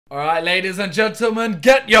Alright, ladies and gentlemen,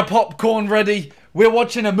 get your popcorn ready. We're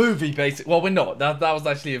watching a movie, basically. Well, we're not. That was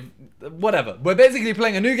actually whatever. We're basically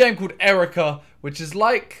playing a new game called Erica, which is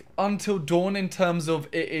like Until Dawn in terms of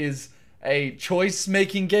it is a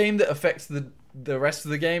choice-making game that affects the rest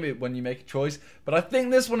of the game when you make a choice. But I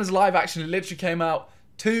think this one is live action. It literally came out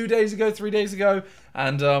 2 days ago, 3 days ago,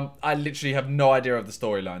 and I literally have no idea of the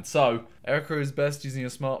storyline. So, Erica is best using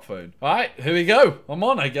your smartphone. Alright, here we go. I'm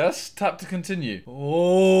on, I guess. Tap to continue.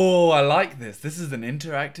 Oh, I like this. This is an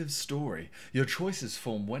interactive story. Your choices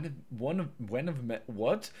form what?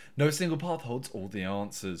 No single path holds all the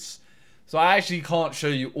answers. So I actually can't show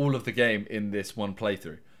you all of the game in this one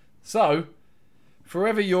playthrough. So,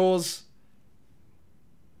 forever yours,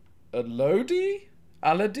 Alodi?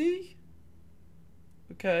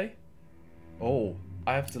 Okay. Oh,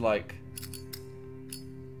 I have to like...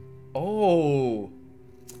 Oh.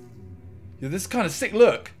 Yo, this is kind of sick.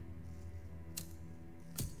 Look.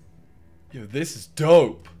 Yo, this is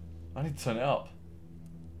dope. I need to turn it up.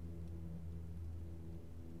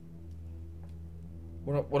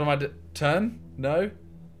 What am I doing? Turn? No?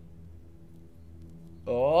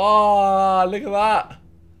 Oh, look at that.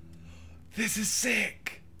 This is sick.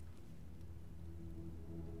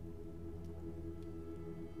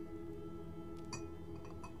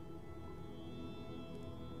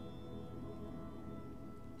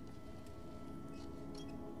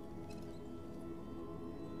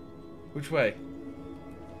 Which way?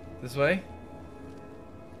 This way?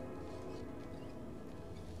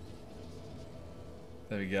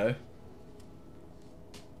 There we go.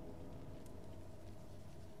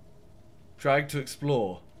 Drag to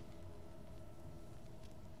explore.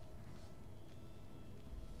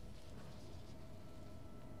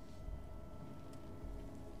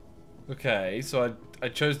 Okay, so I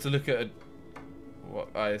chose to look at what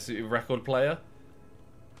I assume a record player.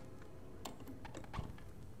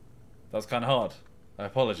 That was kind of hard. I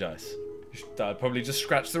apologize. I'd probably just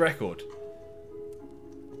scratch the record.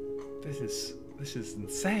 This is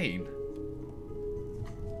insane.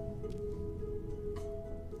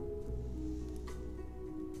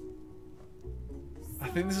 I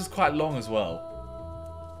think this is quite long as well.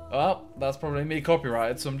 Oh, that's probably me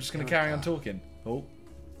copyrighted, so I'm just going to carry on talking. Oh.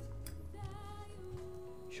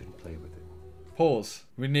 Shouldn't play with it. Pause.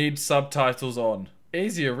 We need subtitles on.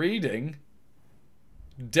 Easier reading?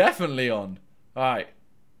 Definitely on. Alright.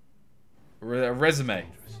 Resume.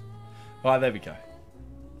 Alright, there we go.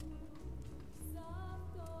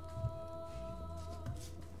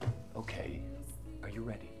 Okay, are you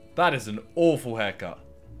ready? That is an awful haircut.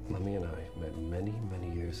 Mummy and I met many,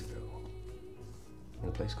 many years ago in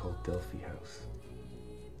a place called Delphi House.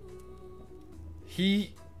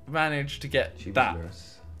 He managed to get She was that. a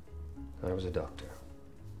nurse. I was a doctor.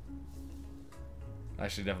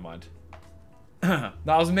 Actually, never mind. That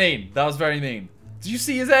was mean. That was very mean. Did you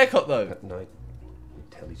see his haircut though? At night, we'd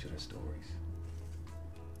tell each other stories.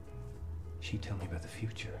 She'd tell me about the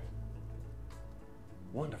future.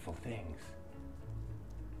 Wonderful things.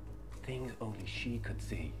 Things only she could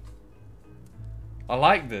see. I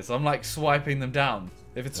like this. I'm like swiping them down.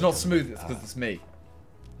 If it's not smooth, it's because it's me.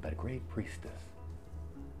 About a great priestess,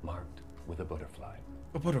 marked with a butterfly.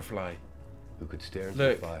 A butterfly. Who could stare into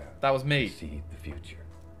Look, the fire that was me. and see the future.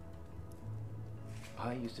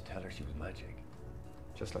 I used to tell her she was magic,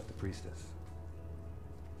 just like the priestess.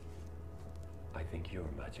 I think you're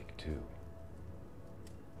magic too.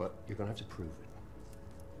 But you're gonna have to prove it.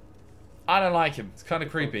 I don't like him. It's kind of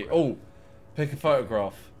creepy. Oh, pick a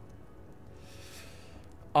photograph.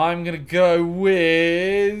 I'm going to go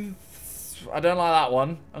with... I don't like that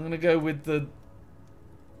one. I'm going to go with the...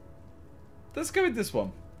 Let's go with this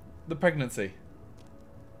one. The pregnancy.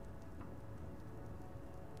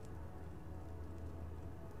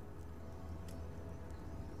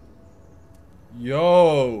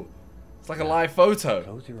 Yo. It's like a live photo.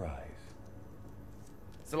 Close your eyes.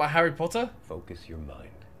 Is it like Harry Potter? Focus your mind.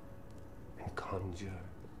 And conjure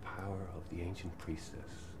the power of the ancient priestess.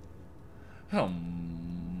 Now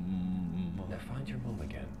find your mum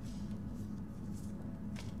again.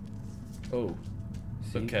 Oh.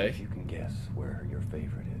 See Okay. if you can guess where your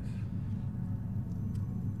favorite is.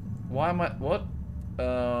 Why am I... What?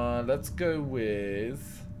 Let's go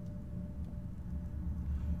with...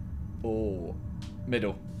 Oh.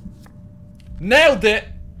 Middle. Nailed it!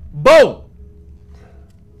 Boom!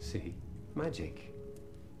 See? Magic.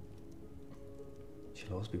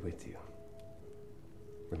 She'll always be with you.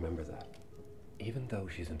 Remember that. Even though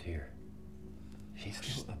she isn't here, she's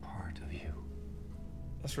still a part of you.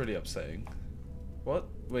 That's really upsetting. What?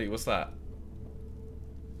 Wait, what's that?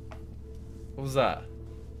 What was that?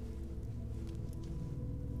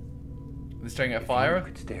 They're staring at If fire? you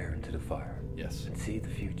could stare into the fire Yes. and see the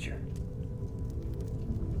future,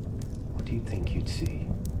 what do you think you'd see?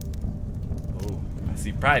 Oh, I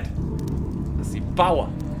see pride. I see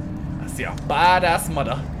power. I see a badass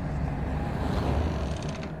mother.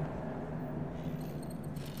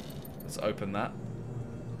 Let's open that.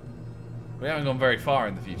 We haven't gone very far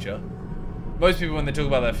in the future. Most people, when they talk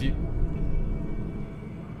about their future...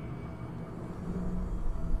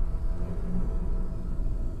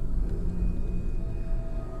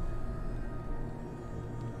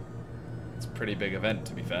 It's a pretty big event,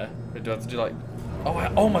 to be fair. Do I have to do like...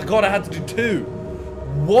 Oh my god, I had to do 2!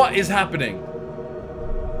 What is happening?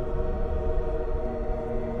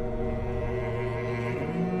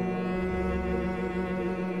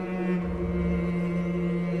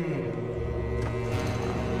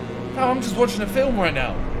 Oh, I'm just watching a film right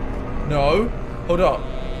now. No. Hold up.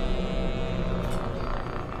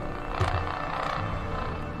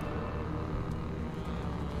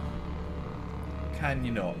 Can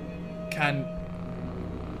you not? Can...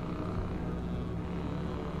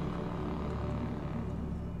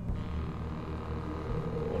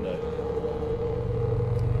 Oh no.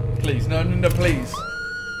 Please, no, no, no, please.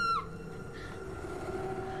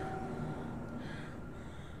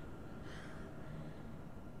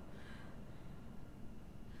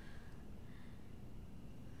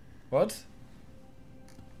 What?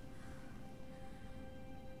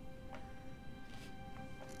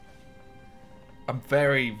 I'm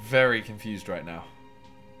very, very confused right now.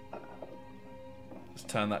 Let's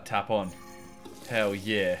turn that tap on. Hell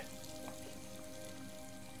yeah.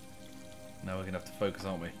 Now we're gonna have to focus,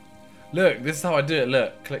 aren't we? Look, this is how I do it.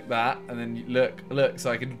 Look, click that, and then you look,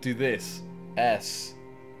 so I can do this. S.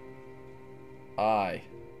 I.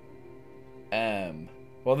 M.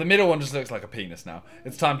 Well, the middle one just looks like a penis now.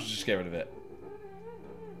 It's time to just get rid of it.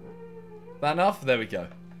 That enough? There we go.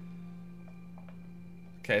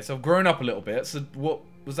 Okay, so I've grown up a little bit. So what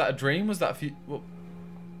was that? A dream? Was that a few? What?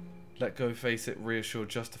 Let go, face it, reassure,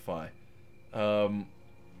 justify.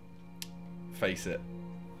 Face it.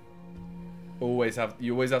 You always have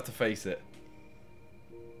to face it.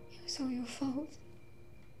 It was all your fault.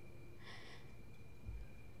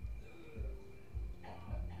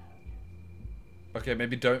 Okay,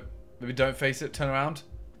 maybe don't face it. Turn around,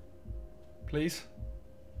 please.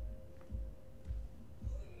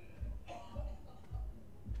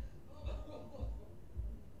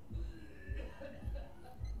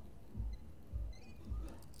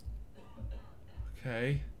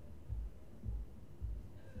 Okay.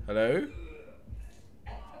 Hello?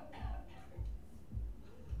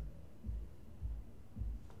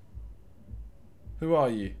 Who are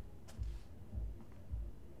you?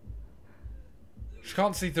 She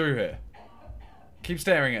can't see through here. Keep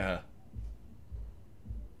staring at her.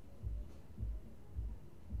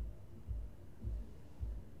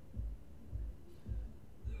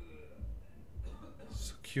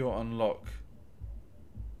 Secure unlock.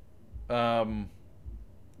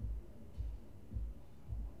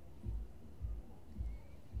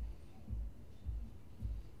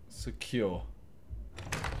 Secure.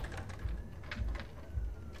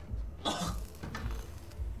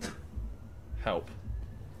 Help.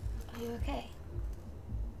 Are you okay?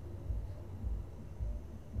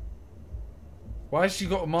 Why has she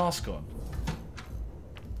got a mask on?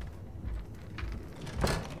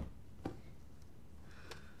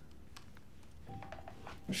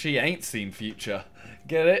 She ain't seen future.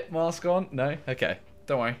 Get it? Mask on? No? Okay.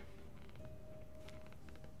 Don't worry.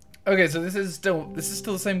 Okay, so this is still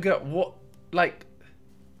the same girl. What, like...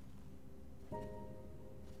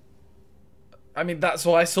 I mean, that's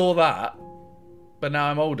why I saw that. But now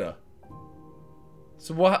I'm older.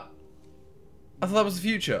 So what? I thought that was the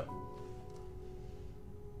future.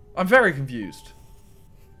 I'm very confused.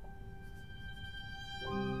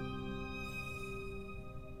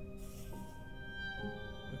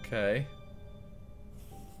 Okay.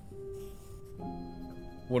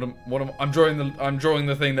 I'm drawing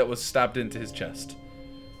the thing that was stabbed into his chest.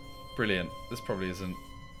 Brilliant. This probably isn't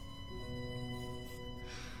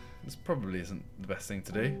the best thing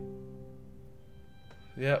to do.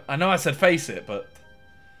 Yeah, I know I said face it, but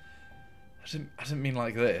I didn't mean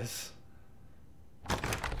like this.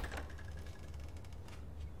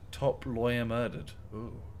 Top lawyer murdered.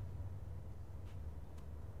 Ooh.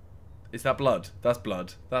 Is that blood? That's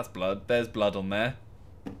blood. That's blood. There's blood on there.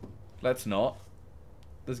 Let's not.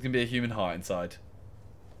 There's gonna be a human heart inside.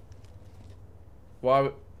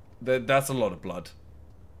 Why? That's a lot of blood.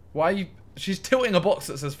 Why are you... She's tilting a box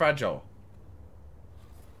that says fragile.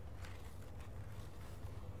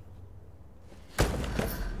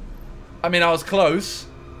 I mean, I was close.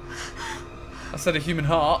 I said a human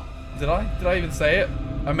heart. Did I? Did I even say it?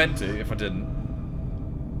 I meant to, if I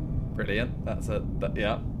didn't. Brilliant. That's it.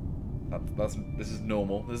 Yeah. This is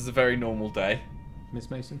normal. This is a very normal day. Miss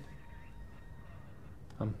Mason?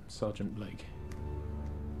 I'm Sergeant Blake,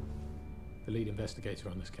 the lead investigator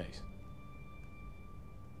on this case.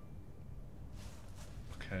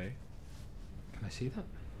 Okay. Can I see that?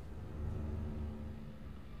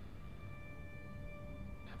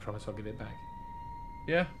 I promise I'll give it back.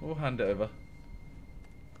 Yeah, we'll hand it over.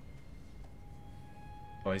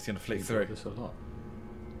 Oh, he's gonna flick You've through. read this a lot.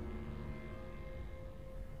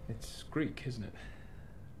 It's Greek, isn't it?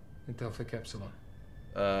 Adelphic Epsilon.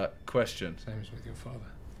 Question. Same as with your father.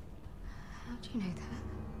 How do you know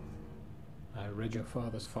that? I read your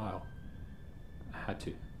father's file. I had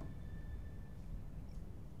to.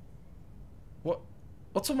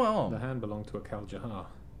 What's on my arm? The hand belonged to a Kal Jahar.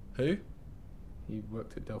 Who? He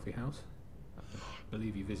worked at Delphi House. I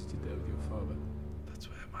believe you visited there with your father. That's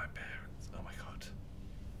where my parents... Oh my god.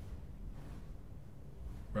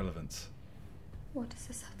 Relevance. What does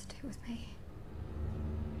this have to do with me?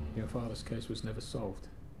 Your father's case was never solved.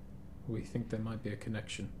 We think there might be a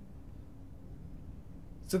connection.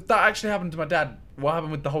 So that actually happened to my dad. What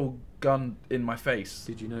happened with the whole gun in my face?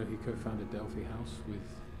 Did you know he co-founded Delphi House with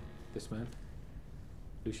this man?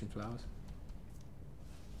 Lucian Flowers?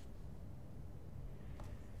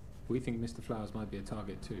 We think Mr. Flowers might be a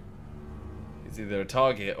target too. He's either a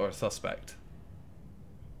target or a suspect.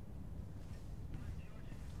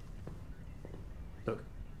 Look,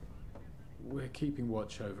 we're keeping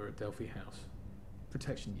watch over at Delphi House.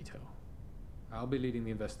 Protection detail. I'll be leading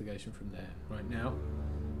the investigation from there. Right now,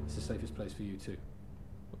 it's the safest place for you too.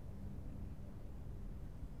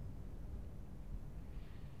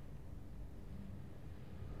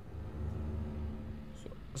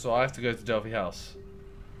 So I have to go to Delphi House.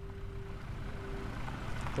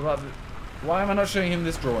 What about why am I not showing him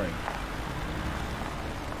this drawing?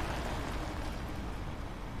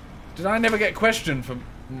 Did I never get questioned for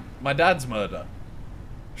my dad's murder?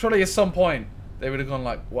 Surely at some point they would have gone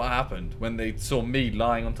like, what happened? When they saw me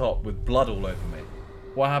lying on top with blood all over me.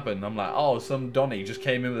 What happened? I'm like, oh, some Donnie just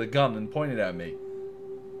came in with a gun and pointed at me.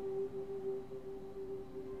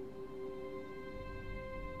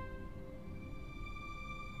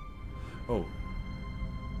 Oh.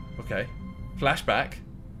 Okay. Flashback.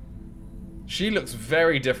 She looks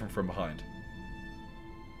very different from behind.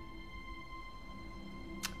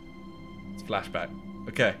 It's flashback.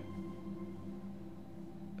 Okay.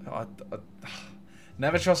 I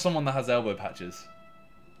never trust someone that has elbow patches.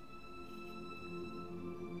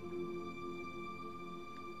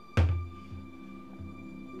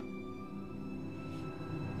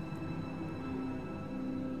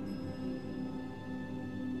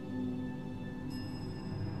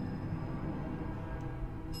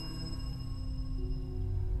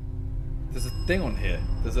 There's a thing on here.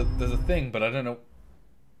 There's a thing, but I don't know.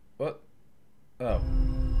 What? Oh.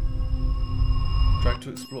 Drag to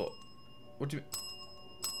explore. What do you...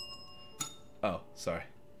 Oh, sorry.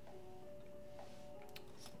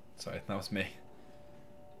 Sorry, that was me. It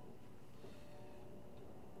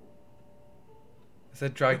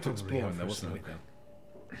said drag to explore and there wasn't anything.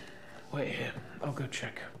 Wait here. I'll go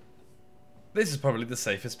check. This is probably the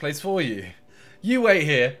safest place for you. You wait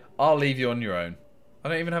here. I'll leave you on your own. I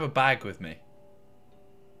don't even have a bag with me.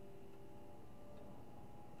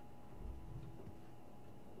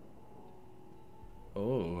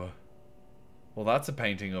 Oh. Well, that's a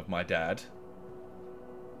painting of my dad.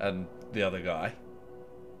 And the other guy.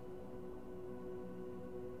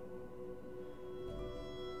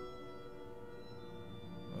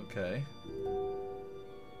 Okay.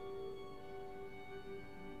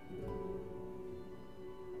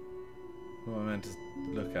 What am I meant to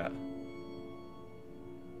look at?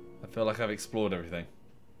 I feel like I've explored everything.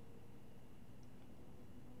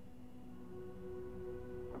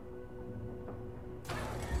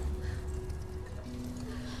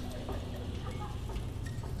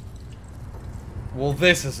 Well,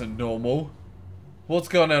 this isn't normal. What's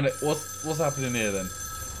going on? What's happening here then?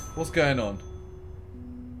 What's going on?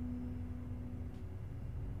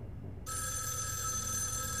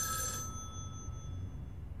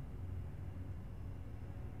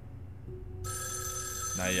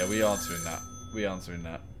 Nah, yeah, we answering that. We answering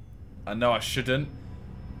that. I know I shouldn't.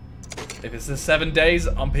 If it's the 7 days,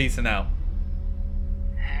 I'm peacing out.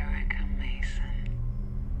 Erica Mason,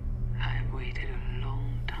 I've waited a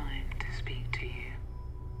long time to speak to you.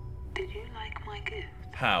 Did you like my gift?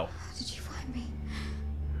 How? How did you find me?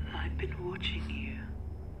 I've been watching you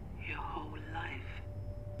your whole life.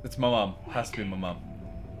 It's my mum. Has to be my mum.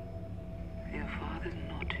 Your father's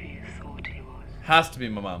not who you thought he was. Has to be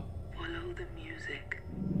my mum. Follow the music.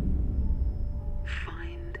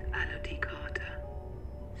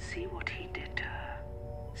 See what he did to her.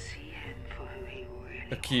 See him for who he really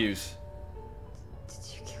was. Accuse. Did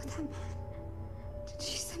you kill that man? Did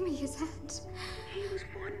you send me his hand? He was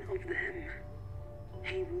one of them.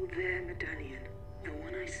 He wore their medallion, the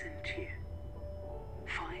one I sent you.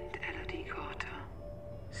 Find Elodie Carter.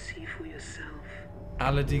 See for yourself.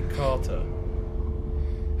 Elodie Carter.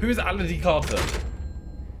 Who is Elodie Carter?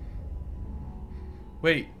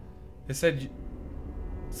 Wait, it said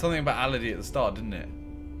something about Elodie at the start, didn't it?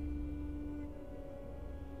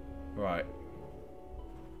 Right.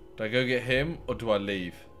 Do I go get him, or do I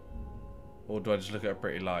leave? Or do I just look at a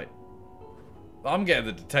pretty light? I'm getting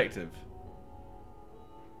the detective.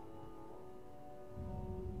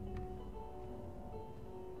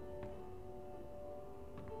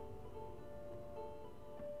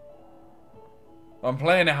 I'm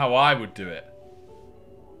playing it how I would do it.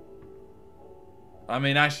 I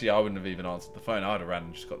mean, actually, I wouldn't have even answered the phone. I would have ran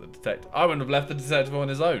and just got the detective. I wouldn't have left the detective on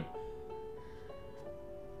his own.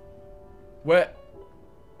 Where?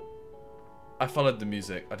 I followed the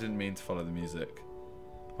music. I didn't mean to follow the music.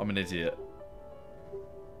 I'm an idiot.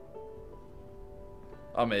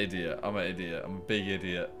 I'm an idiot. I'm an idiot. I'm a big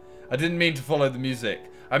idiot. I didn't mean to follow the music.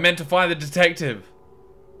 I meant to find the detective.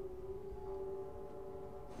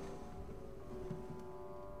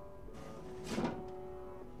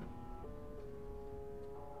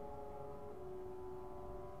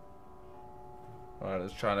 Alright,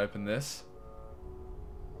 let's try and open this.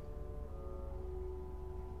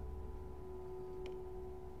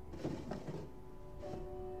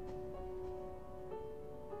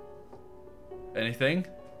 Anything?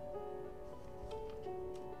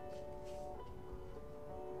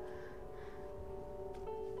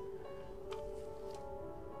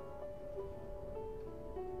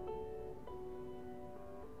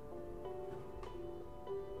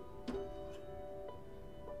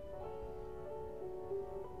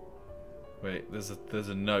 Wait, there's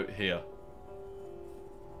a note here.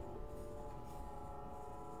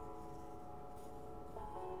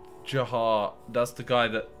 Jahar, that's the guy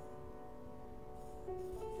that...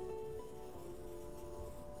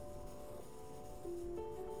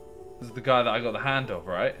 This is the guy that I got the hand of,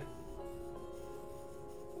 right?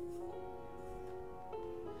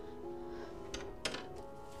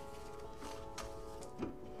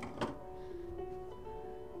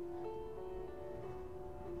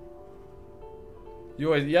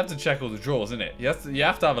 You have to check all the drawers, innit? You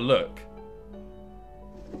have to have a look.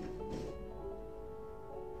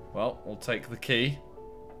 Well, we'll take the key.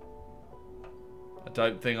 I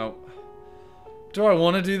don't think I'll... Do I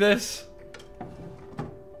want to do this?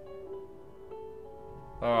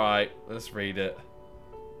 Alright, let's read it.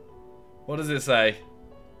 What does it say?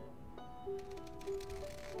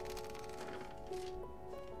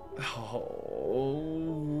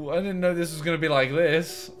 Oh, I didn't know this was going to be like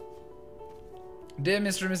this. Dear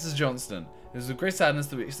Mr. and Mrs. Johnston, it is with great sadness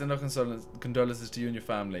that we extend our condolences to you and your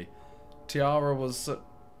family. Tiara was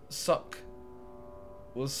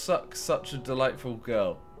such a delightful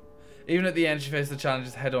girl. Even at the end, she faced the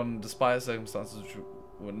challenges head-on, despite her circumstances which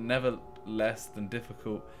were never less than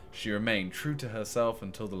difficult. She remained true to herself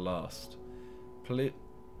until the last.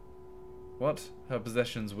 What? Her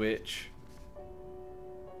possessions which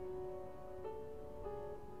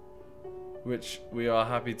we are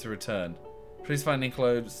happy to return. Please find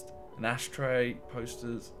enclosed an ashtray,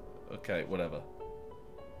 posters. Okay, whatever.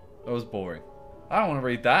 That was boring. I don't want to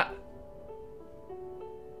read that.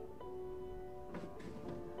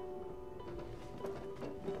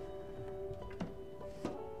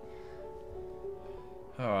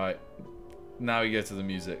 Alright. Now we go to the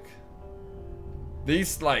music.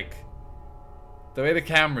 These, like... The way the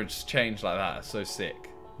cameras change like that is so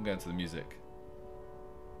sick. I'm going to the music.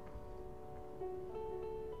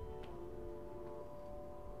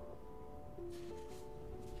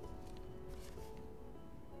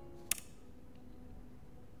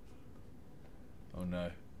 Oh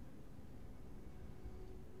no.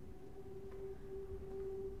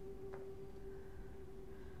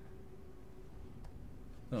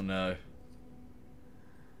 Oh no.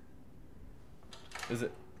 Is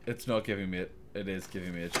it? It's not giving me it. It is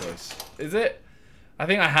giving me a choice. Is it? I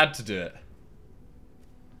think I had to do it.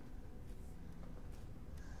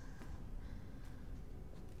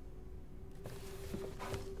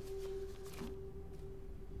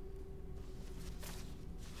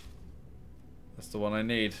 That's the one I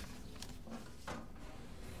need.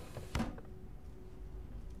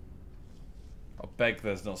 I beg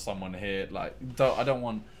there's not someone here. Like, I don't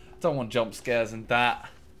want jump scares and that.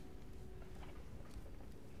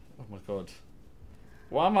 Oh my god.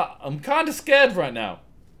 Why am I'm kind of scared right now.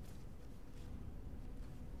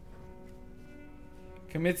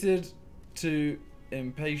 Committed to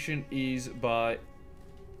impatient ease by...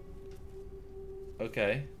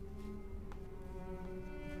 Okay.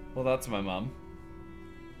 Well, that's my mum.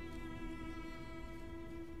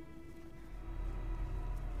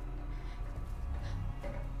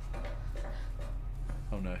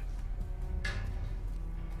 Oh no.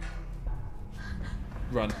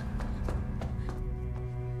 Run.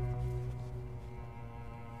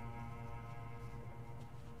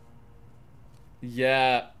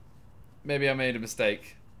 Yeah. Maybe I made a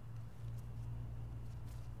mistake.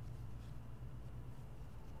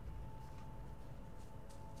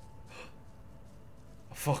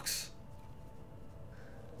 Fox.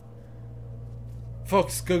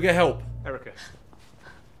 Fox, go get help. Erica,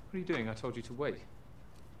 what are you doing? I told you to wait.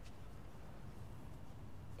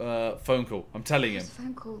 Phone call. I'm telling It him. was a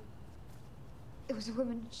phone call. It was a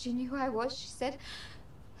woman. She knew who I was. She said...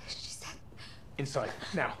 Inside,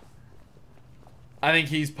 now. I think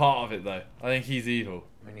he's part of it, though. I think he's evil.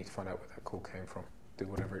 We need to find out where that call came from. Do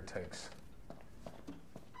whatever it takes.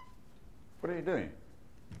 What are you doing?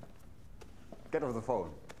 Get off the phone.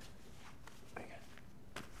 There you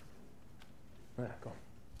go. There, go on.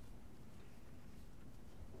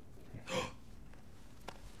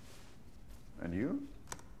 And you?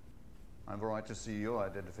 I have a right to see your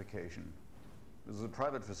identification. This is a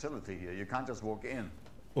private facility here. You can't just walk in.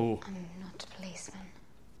 Oh. I'm not a policeman.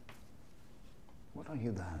 What are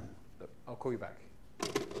you then? Look, I'll call you back.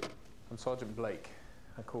 I'm Sergeant Blake.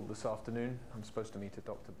 I called this afternoon. I'm supposed to meet a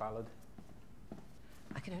Dr. Ballard.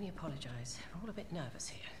 I can only apologise. We're all a bit nervous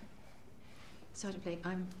here. Sergeant Blake,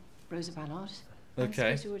 I'm Rosa Ballard. I'm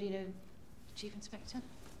Okay. supposed to already know the Chief Inspector.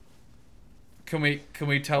 Can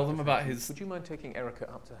we tell them about his... Would you mind taking Erica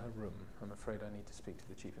up to her room? I'm afraid I need to speak to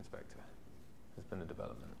the Chief Inspector. There's been a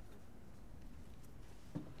development.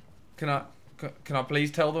 Can I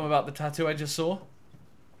please tell them about the tattoo I just saw?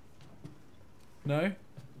 No?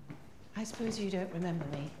 I suppose you don't remember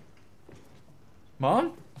me.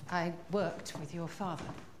 Mom? I worked with your father.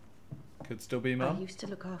 Could still be I Mum. used to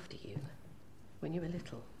look after you when you were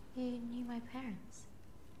little. You knew my parents.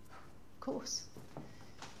 Of course.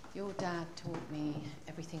 Your dad taught me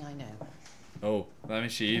everything I know. Oh, that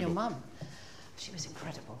means she And your evil. mum, she was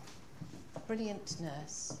incredible. Brilliant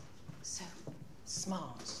nurse. So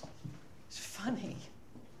smart. Funny.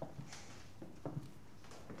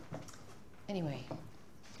 Anyway,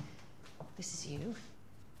 this is you.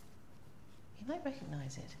 You might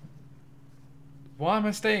recognise it. Why am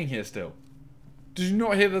I staying here still? Did you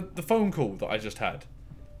not hear the phone call that I just had?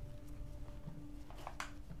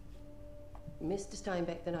 Mr.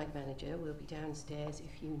 Steinbeck, the night manager, will be downstairs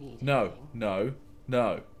if you need No, anything. no,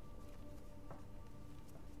 no.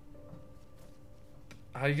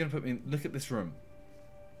 How are you going to put me in? Look at this room.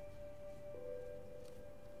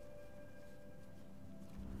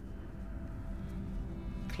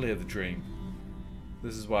 Clear the dream.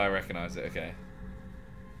 This is why I recognise it, okay.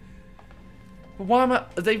 But why am I...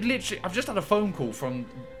 They've literally... I've just had a phone call from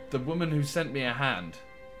the woman who sent me a hand.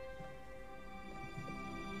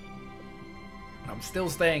 I'm still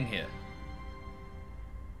staying here.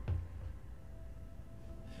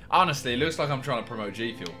 Honestly, it looks like I'm trying to promote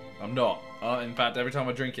G Fuel. I'm not. In fact, every time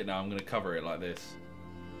I drink it now, I'm going to cover it like this.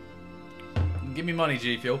 Give me money,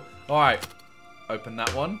 G Fuel. Alright. Open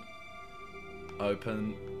that one.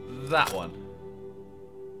 Open that one.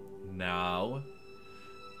 Now,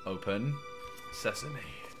 open Sesame.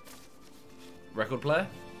 Record player?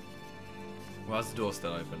 Why is the door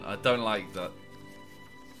still open? I don't like that.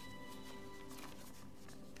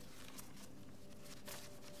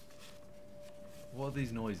 What are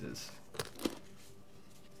these noises?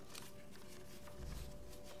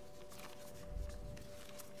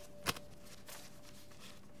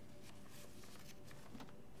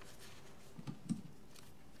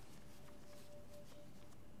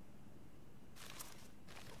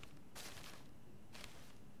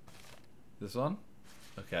 This one?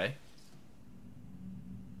 Okay.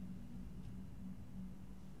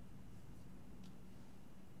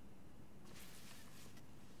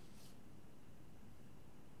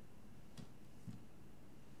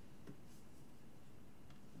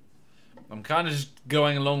 I'm kind of just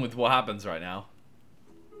going along with what happens right now.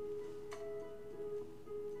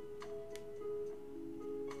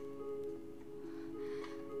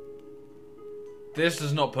 This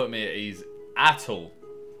does not put me at ease at all.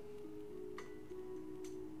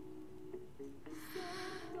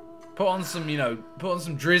 Put on some, you know, put on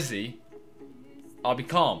some Drizzy. I'll be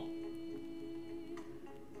calm.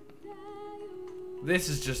 This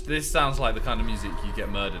is just, this sounds like the kind of music you get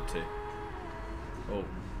murdered to. Oh,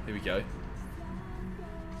 here we go.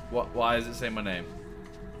 What? Why does it say my name?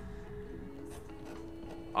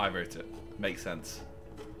 I wrote it. Makes sense.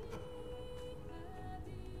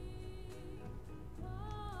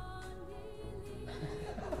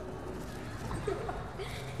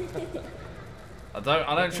 I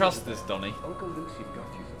don't trust this, Donnie. Uncle Lucy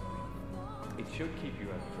got you something. It should keep you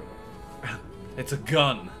out of trouble. It's a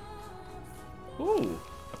gun. Ooh,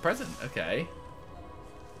 a present. Okay.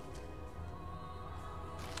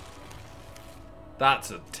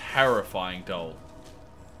 That's a terrifying doll.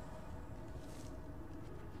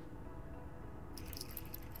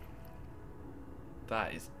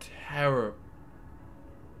 That is terror.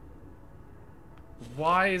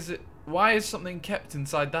 Why is something kept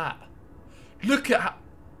inside that? Look at how...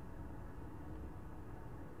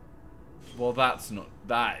 Well, that's not...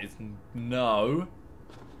 That is... No.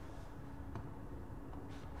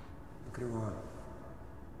 Look at her arm.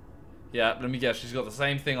 Yeah, let me guess. She's got the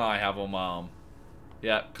same thing I have on my arm.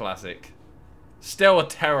 Yeah, classic. Still a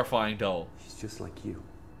terrifying doll. She's just like you.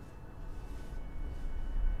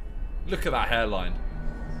 Look at that hairline.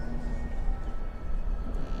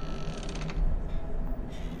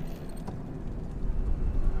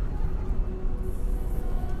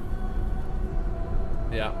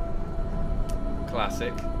 Yeah.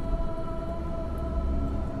 Classic.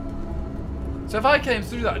 So if I came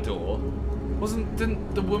through that door,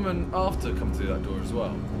 didn't the woman after come through that door as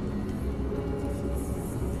well?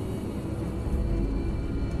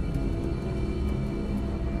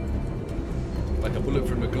 Like a bullet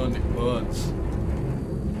from a gun, it burns.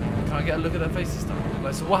 Can I get a look at their face this time?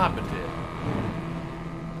 Like, so what happened here?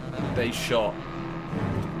 They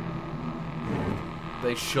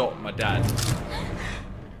shot my dad.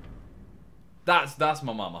 That's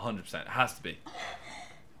my mum, 100%. It has to be.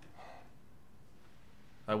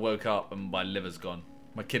 I woke up and my liver's gone.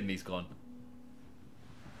 My kidney's gone.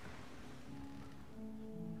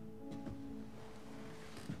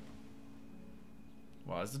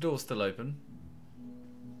 Why is the door still open?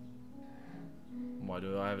 Why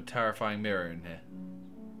do I have a terrifying mirror in here?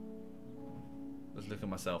 Let's look at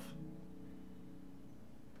myself.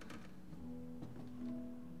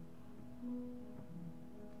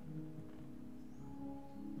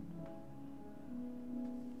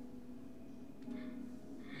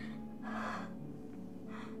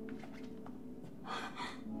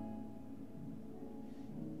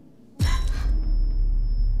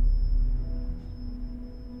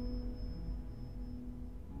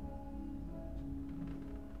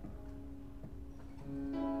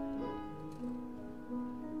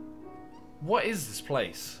 What is this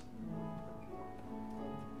place?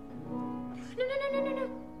 No.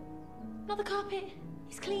 Not the carpet.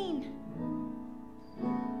 It's clean.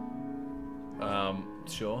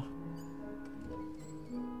 Sure.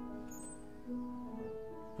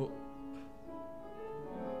 Well,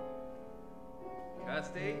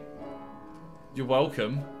 Kirsty? you're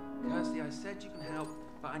welcome. Kirsty, I said you can help,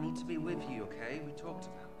 but I need to be with you, okay? We talked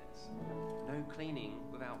about this. No cleaning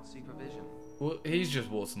without supervision. Well, he's just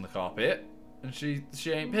walked on the carpet, and she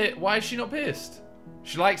ain't pissed. Why is she not pissed?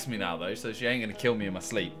 She likes me now, though, so she ain't gonna kill me in my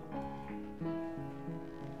sleep.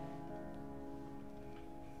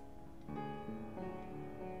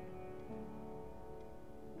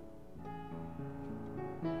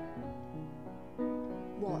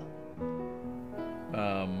 What?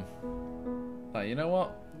 You know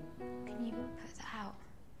what? Can you put that out?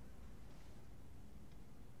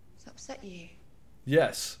 Does that upset you?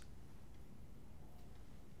 Yes.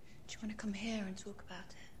 Do you want to come here and talk about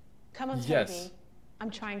it? Come on, Yes. Toby. I'm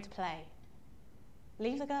trying to play.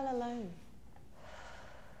 Leave the girl alone.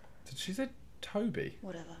 Did she say Toby?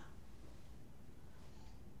 Whatever.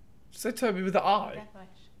 She said Toby with the I. Death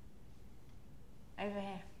Wish. Over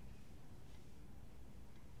here.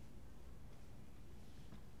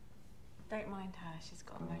 Don't mind her. She's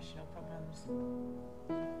got emotional problems.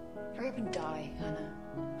 Hurry up and die, Hannah.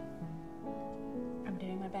 I'm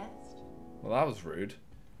doing my best. Well, that was rude.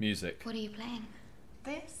 Music. What are you playing?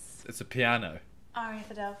 This It's a piano. Aria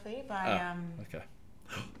for Delphi by Okay.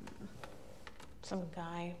 some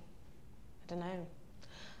guy. I don't know.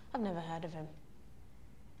 I've never heard of him.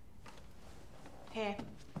 Here,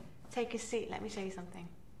 take a seat. Let me show you something.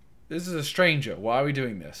 This is a stranger. Why are we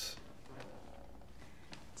doing this?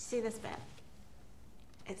 See this bit?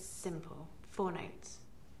 It's simple. 4 notes.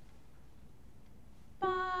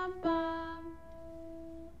 Bum, bum,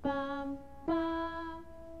 bum, bum.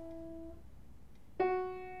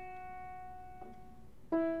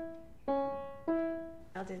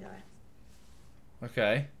 I'll do the rest.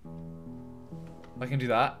 Okay. I can do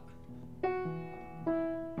that.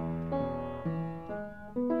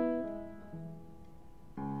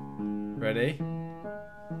 Ready?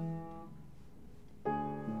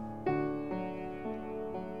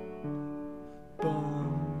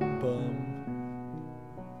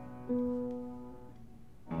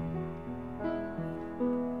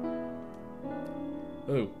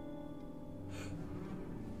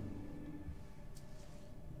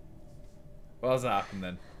 What does that happen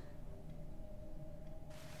then?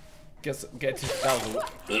 Get to that was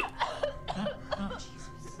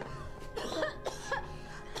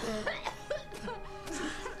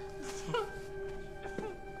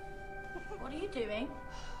What are you doing?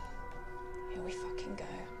 Here we fucking go.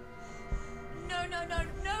 No, no, no,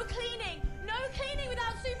 no cleaning! No cleaning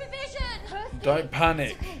without supervision! Kirsty, Don't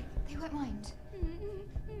panic. It's okay. They won't mind.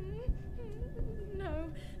 No,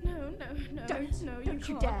 no, no, no. Don't. No, Don't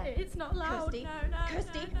you can't. dare. It's not loud. Kirsty. No, no,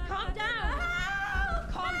 Kirsty, no, no, calm no, down. No.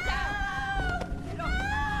 Calm down. Get off.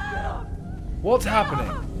 Get off. What's happening?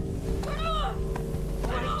 Get off. I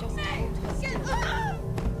just told her.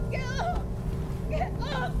 Get off. Get off. Get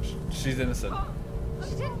off. She's innocent.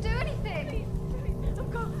 She didn't do anything. I'm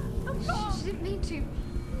gone. She didn't mean to.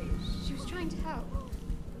 She was trying to help.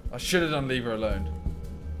 I should have done leave her alone.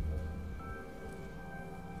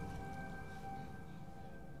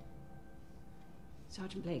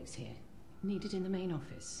 Sergeant Blake's here. Needed in the main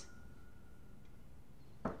office.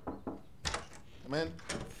 Come in.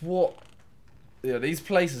 What? Yeah, these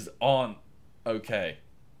places aren't okay.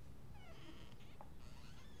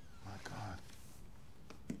 My God.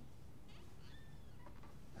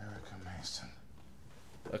 Erica Mason.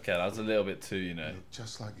 Okay, that was a little bit too, you know. You look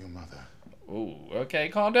just like your mother. Ooh, okay,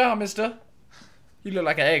 calm down, mister. You look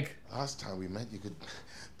like an egg. Last time we met, you could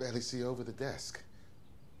barely see over the desk.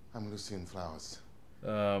 I'm Lucien Flowers.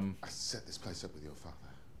 I set this place up with your father.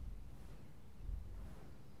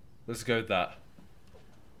 Let's go with that.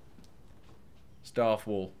 Staff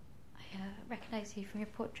wall. I recognise you from your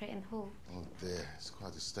portrait in the hall. Oh dear, it's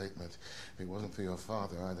quite a statement. If it wasn't for your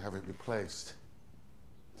father, I'd have it replaced.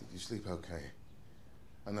 Did you sleep okay?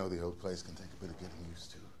 I know the old place can take a bit of getting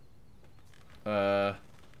used to.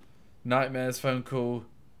 Nightmares, phone call,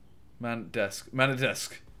 man at desk. Last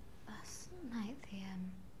night,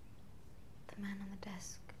 the man on the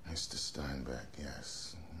desk. Mr. Steinbeck,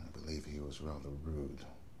 yes. I believe he was rather rude.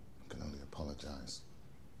 I can only apologize.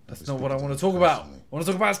 That's not what I want to talk about. I want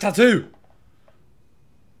to talk about his tattoo.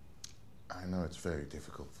 I know it's very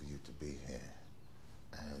difficult for you to be here.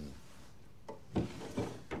 And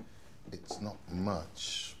it's not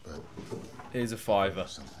much, but here's a $5.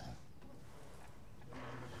 Something.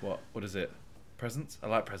 What is it? Presents? I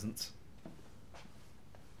like presents.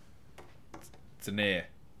 It's an ear.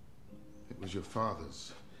 It was your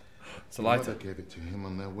father's. It's a lighter. Your mother gave it to him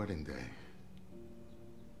on their wedding day.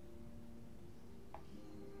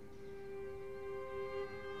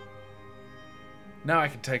 Now I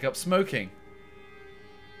can take up smoking.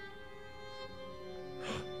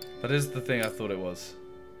 That is the thing I thought it was.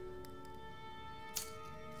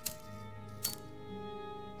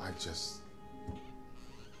 I just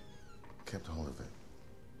kept hold of it.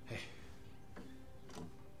 Hey.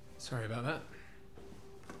 Sorry about that.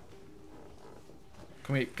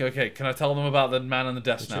 Can I tell them about the man on the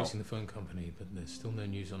desk We're now? chasing the phone company, but there's still no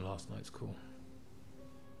news on last night's call.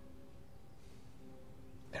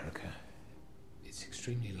 Erica, it's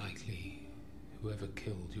extremely likely whoever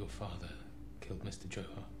killed your father killed Mr.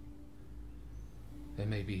 Johar. There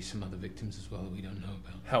may be some other victims as well that we don't know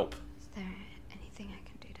about. Help. Is there anything I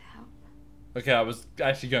can do to help? Okay, I was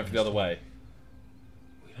actually going for the other way.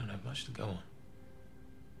 We don't have much to go on.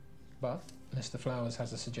 But Mr. Flowers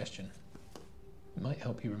has a suggestion. It might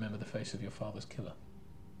help you remember the face of your father's killer.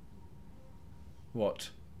 What?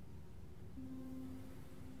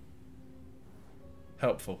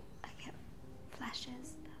 Helpful. I get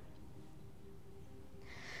flashes.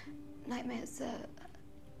 Nightmares a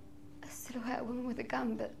silhouette, a woman with a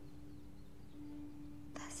gun, but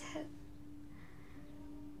that's it.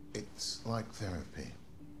 It's like therapy.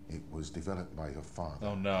 It was developed by your father.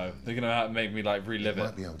 Oh no, they're gonna have to make me like relive It it.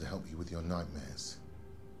 might be able to help you with your nightmares.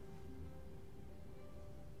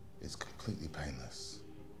 It's completely painless.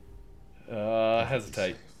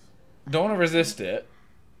 Hesitate. Don't want to resist it.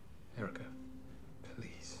 Erica,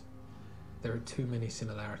 please. There are too many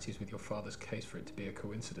similarities with your father's case for it to be a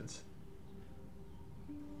coincidence.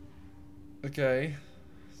 Okay.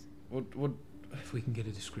 What? If we can get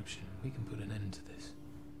a description, we can put an end to this.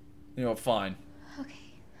 You know what? Fine.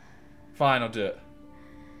 Okay. Fine, I'll do it.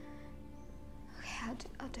 Okay,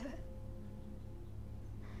 I'll do it.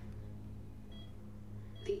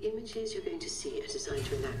 The images you're going to see are designed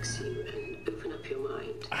to relax you and open up your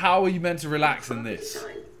mind. How are you meant to relax in this?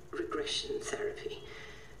 Design regression therapy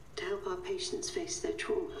to help our patients face their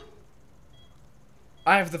trauma.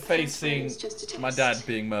 I have the face seeing my dad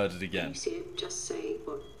being murdered When again. you see it, just say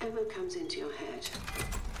whatever comes into your head.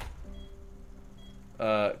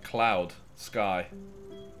 Cloud. Sky.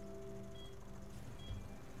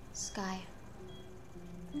 Sky.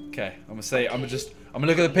 Okay, I'm gonna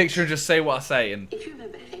look at the picture and just say what I say and If you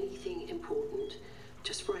remember anything important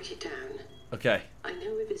Okay. I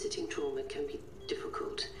know revisiting trauma can be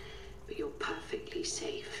difficult, but you're perfectly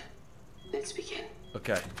safe. Let's begin.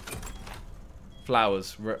 Okay.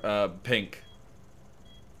 Flowers. Pink.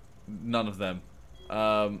 None of them.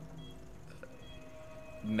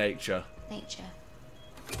 Nature. Nature.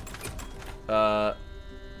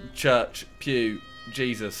 Church. Pew.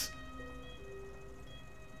 Jesus.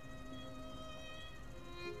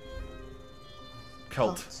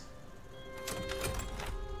 Cult.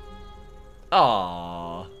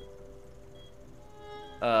 Ah.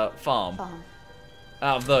 Farm. Farm.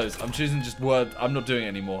 Out of those, I'm choosing just word. I'm not doing it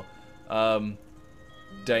anymore.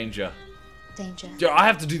 Danger. Danger. Yo, I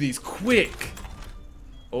have to do these quick.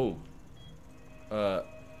 Oh.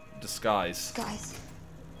 Disguise. Disguise.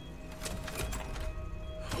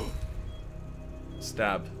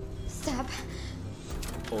 Stab. Stab.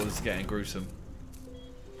 Oh, this is getting gruesome.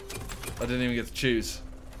 I didn't even get to choose.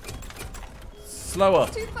 Slower.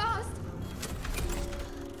 Too fast.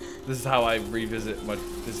 This is how I revisit my.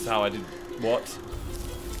 This is how I did. What?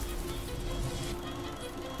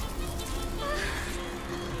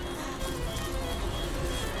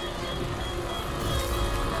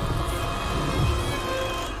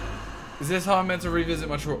 Is this how I'm meant to revisit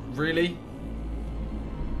my really?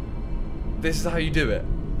 This is how you do it?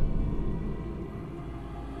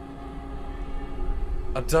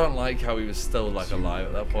 I don't like how he was still like alive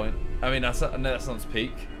at that point. I mean, I know that sounds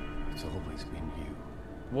peak. It's always been you.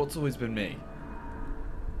 What's always been me?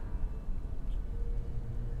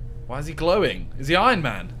 Why is he glowing? Is he Iron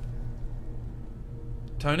Man?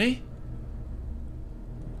 Tony?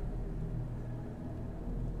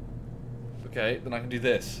 Okay, then I can do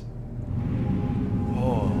this.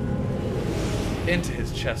 Oh. Into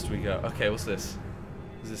his chest we go. Okay, what's this?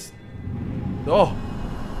 Is this... Oh!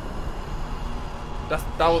 That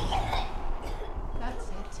was... That's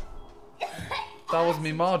it. That was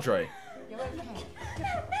me, Marjorie. You're okay.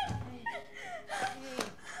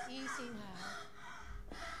 Easy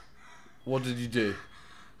now. What did you do?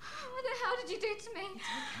 What the hell did you do to me? It's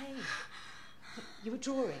okay. You were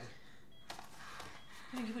drawing.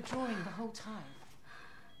 You were drawing the whole time.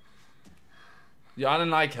 Yeah, I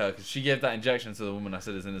didn't like her because she gave that injection to the woman I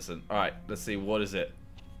said is innocent. Alright, let's see. What is it?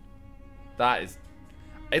 That is...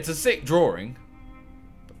 It's a sick drawing.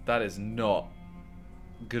 But that is not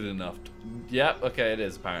good enough. Yep, okay, it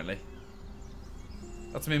is apparently.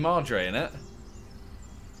 That's me, Marjorie, in it.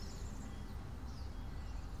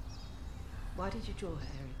 Why did you draw her,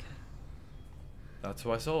 Erica? That's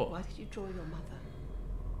who I saw. Why did you draw your mother?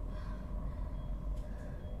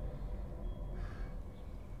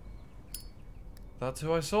 That's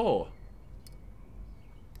who I saw.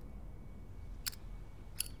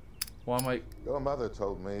 Why am I... Your mother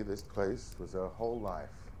told me this place was her whole life.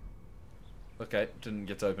 Okay, didn't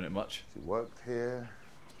get to open it much. She worked here,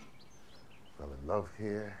 fell in love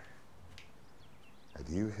here. Had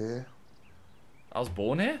you here? I was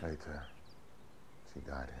born here? Later, she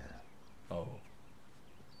died here. Oh.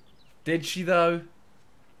 Did she though?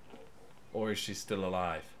 Or is she still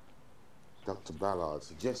alive? Dr. Ballard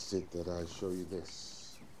suggested that I show you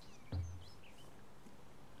this.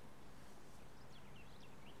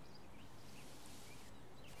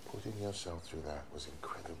 Putting yourself through that was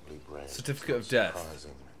incredibly brave. Certificate of death.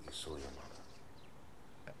 Surprising that you saw your mother.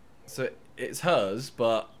 So it's hers,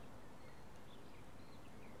 but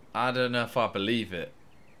I don't know if I believe it.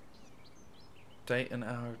 Date and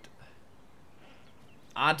hour.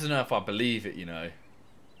 I don't know if I believe it, you know.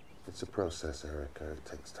 It's a process, Erica. It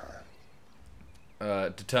takes time.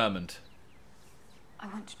 Determined. I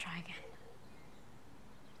want to try again.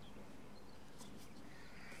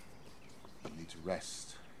 You need to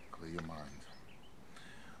rest, clear your mind.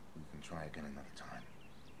 We can try again another time.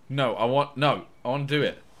 No, I want to do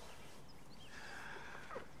it.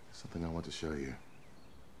 Something I want to show you.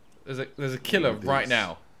 There's a killer right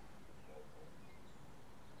now.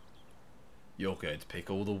 You're going to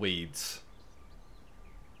pick all the weeds.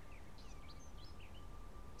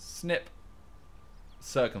 Snip.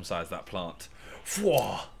 Circumcise that plant.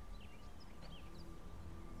 Fwah!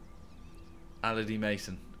 Alady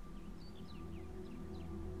Mason.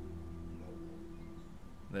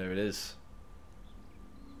 There it is.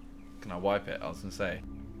 Can I wipe it? I was gonna say.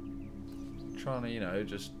 Trying to, you know,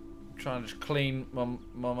 just clean my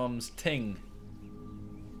mum's ting.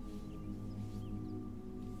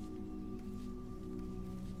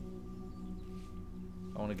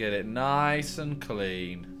 I want to get it nice and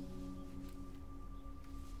clean.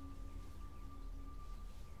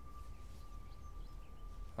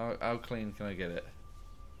 How clean can I get it?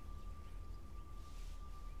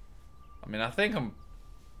 I mean,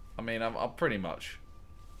 I'm pretty much...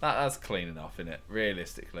 That's clean enough, innit?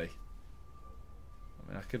 Realistically.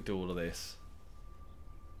 mean, I could do all of this.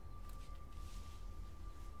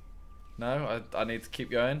 No, I need to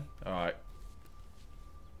keep going. All right.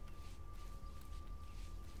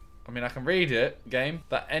 I mean, I can read it. Game.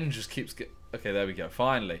 That end just keeps get. Okay, there we go.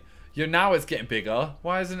 Finally. Now it's getting bigger.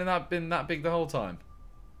 Why hasn't it been that big the whole time?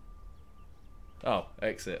 Oh,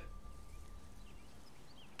 exit.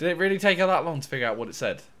 Did it really take her that long to figure out what it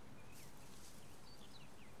said?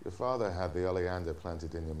 Your father had the oleander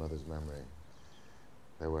planted in your mother's memory.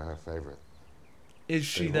 They were her favorite. Is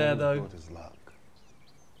she there though? His luck.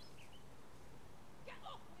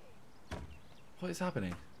 What is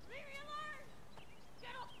happening?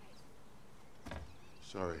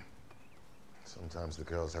 Sorry. Sometimes the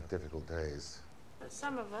girls have difficult days. But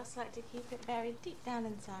some of us like to keep it buried deep down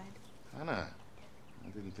inside. Hannah, I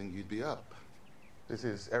didn't think you'd be up. This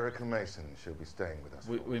is Erica Mason. She'll be staying with us.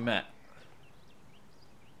 We met.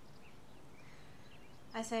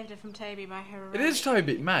 I saved her from Toby by her. It is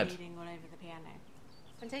Toby, mad. Bleeding all over the piano.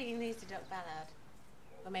 I'm taking these to Doc Ballard.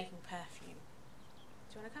 We're making perfume.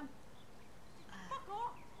 Do you want to come?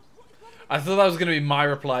 I thought that was going to be my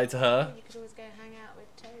reply to her. You could always go hang out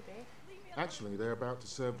with Toby. Actually, they're about to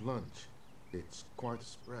serve lunch. It's quite a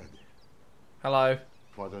spread. Hello.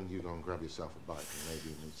 Why don't you go and grab yourself a bite and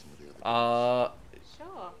maybe meet some of the other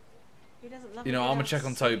Sure. Who doesn't love You know, a I'm good gonna check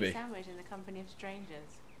on old Toby. sandwich in the company of strangers?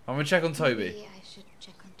 I'm going to check on Toby. Maybe I should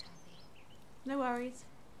check on Toby. No worries.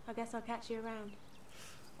 I guess I'll catch you around.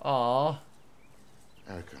 Aww.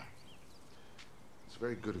 Erica, it's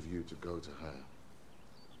very good of you to go to her.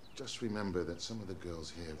 Just remember that some of the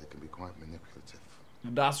girls here, they can be quite manipulative.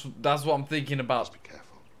 That's what I'm thinking about. Just be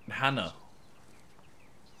careful. Hannah.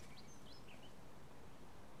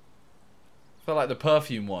 I feel like the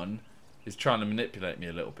perfume one is trying to manipulate me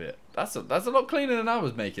a little bit. That's a lot cleaner than I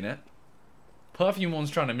was making it. Perfume one's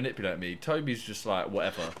trying to manipulate me. Toby's just like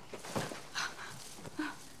whatever.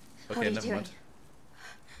 What Okay, are you never doing? mind.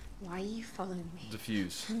 Why are you following me?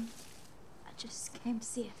 Diffuse. I just came to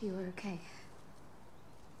see if you were okay.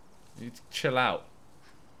 You need to chill out.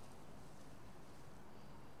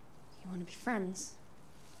 You want to be friends?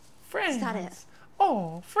 Friends. Is that it?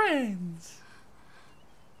 Oh, friends.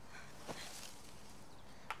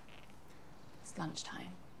 It's lunchtime.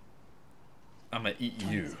 I'm gonna eat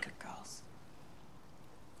Join you. the good girls.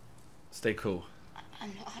 Stay cool.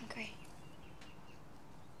 I'm not hungry.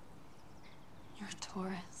 You're a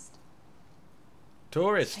tourist.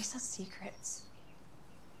 Tourist. This place has secrets.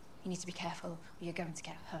 You need to be careful or you're going to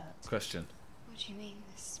get hurt. Question. What do you mean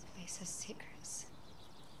this place has secrets?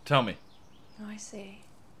 Tell me. Oh, I see.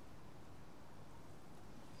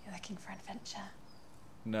 You're looking for adventure.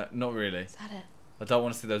 No, not really. Is that it? I don't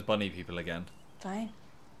want to see those bunny people again. Fine.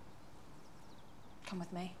 Come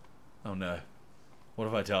with me. Oh no. What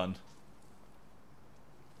have I done?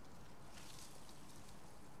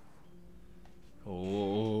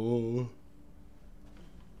 Oh.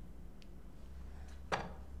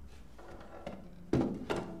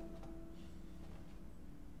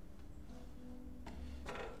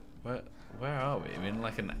 Where are we? I'm in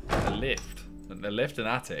like a lift. A lift and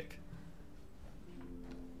attic.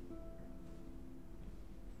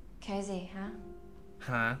 Cozy, huh?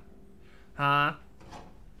 Huh? Huh?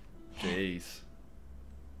 Jeez.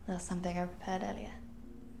 A little something I prepared earlier.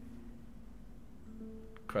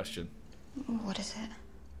 Question. What is it?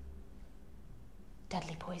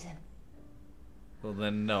 Deadly poison. Well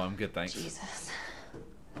then, no, I'm good, thanks. Jesus.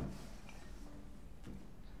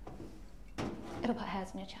 It'll put hairs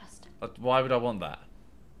on your chest. Why would I want that?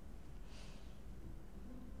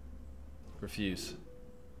 Refuse.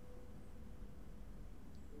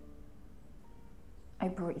 I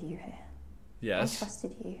brought you here. Yes. I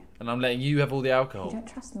trusted you. And I'm letting you have all the You alcohol. don't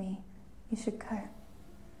trust me. You should go.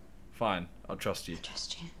 Fine, I'll trust you. I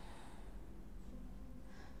trust you.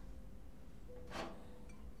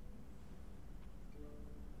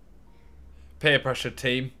 Peer pressure,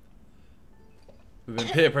 team. We've been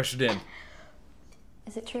peer pressured in.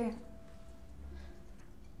 Is it true?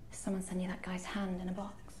 Did someone send you that guy's hand in a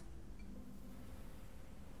box?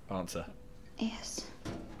 Answer. Yes.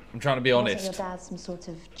 I'm trying to be Wasn't honest. your dad some sort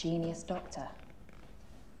of genius doctor?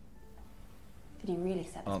 Did he really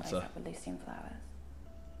set this place Answer. up with Lucian flowers?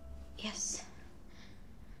 Yes.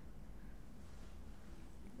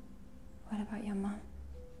 What about your mum?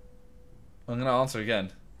 I'm gonna answer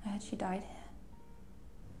again. I heard she died here.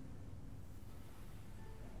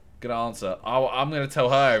 Gonna answer. I'm gonna tell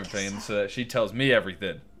her everything so that she tells me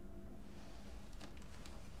everything.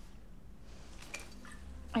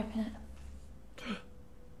 Open it.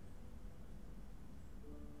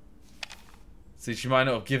 See, she might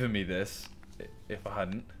not have given me this if I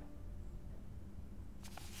hadn't.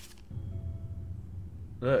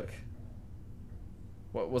 Look.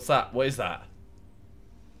 What's that? What is that?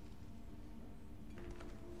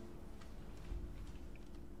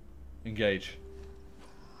 Engage.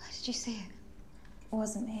 Where did you see it? It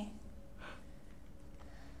wasn't me.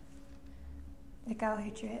 The girl who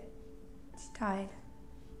drew it, she died.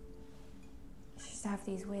 She used to have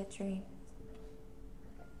these weird dreams.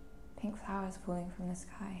 Pink flowers falling from the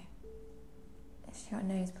sky. She got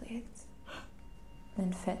nosebleeds.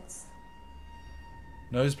 Then fits.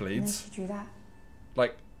 Nosebleeds? And then she drew that.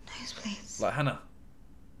 Like... Nosebleeds? Like Hannah?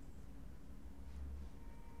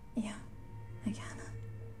 Yeah, like Hannah.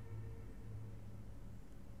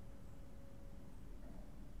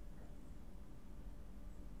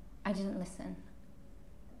 I didn't listen.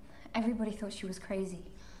 Everybody thought she was crazy.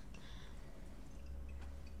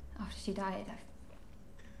 After she died,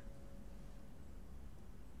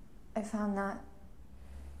 I found that.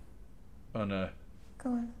 Oh no.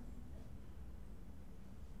 Go on.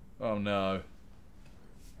 Oh no.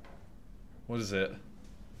 What is it?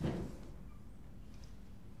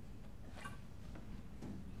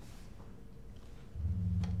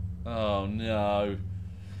 Oh no.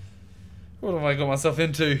 What have I got myself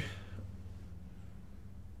into?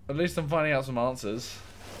 At least I'm finding out some answers.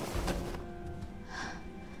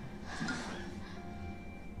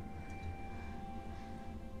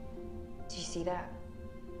 Do you see that?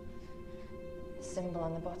 The symbol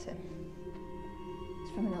on the bottom.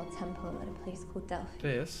 It's from an old temple at a place called Delphi.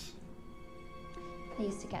 This? They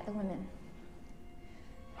used to get the women,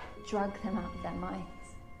 drug them out of their minds.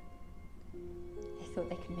 They thought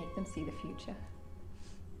they could make them see the future.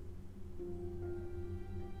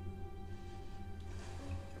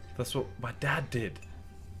 That's what my dad did.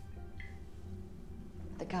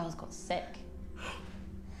 The girls got sick.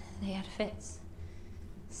 They had fits,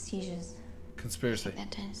 seizures. Conspiracy. They're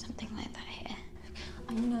doing something like that here.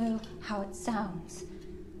 I know how it sounds,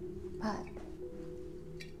 but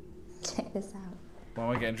check this out. Why am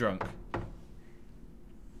I getting drunk?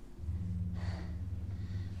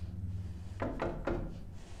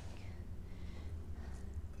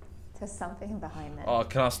 There's something behind it. Oh,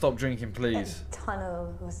 can I stop drinking, please? A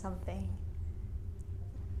tunnel or something.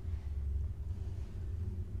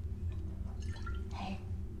 Hey.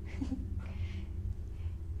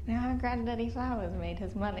 You know how Granddaddy Flowers made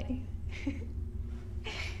his money?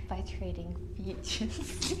 By trading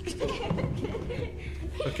futures.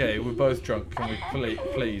 Okay, we're both drunk. Can we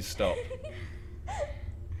please stop?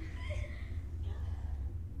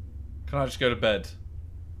 Can I just go to bed?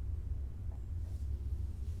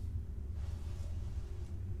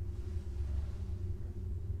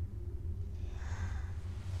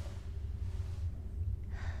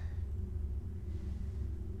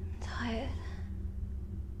 Tired.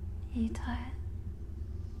 Are you tired?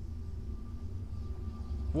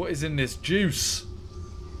 What is in this juice?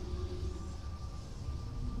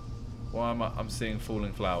 Why am I'm seeing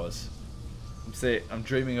falling flowers? I'm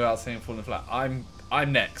dreaming about seeing falling flowers.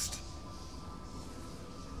 I'm next.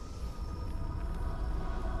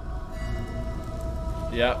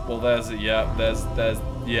 Yeah, well there's it. Yeah, there's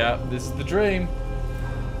yeah, this is the dream.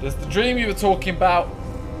 This is the dream you were talking about.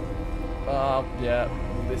 Yeah,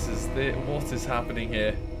 this is what is happening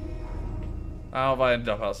here? How have I ended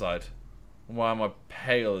up outside? Why am I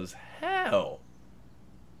pale as hell?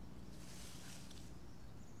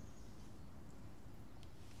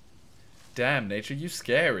 Damn, nature, you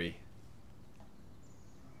scary.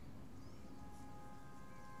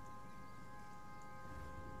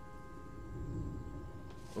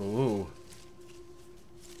 Ooh.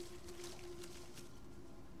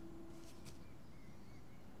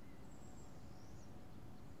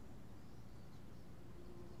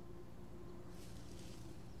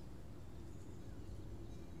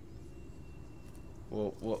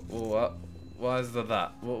 What? Why is there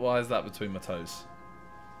that? Why is that between my toes?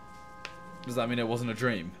 Does that mean it wasn't a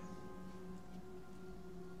dream?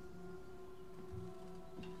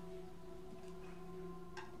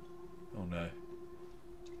 Oh no.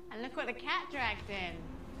 And look what the cat dragged in.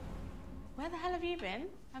 Where the hell have you been?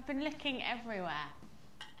 I've been looking everywhere.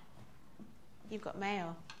 You've got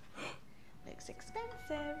mail. Looks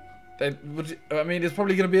expensive. I mean, it's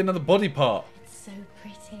probably going to be another body part. It's so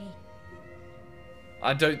pretty.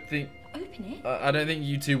 I don't think... Open it. I don't think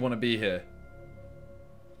you two want to be here.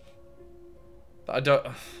 I don't...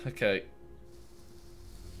 Okay.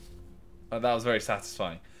 Oh, that was very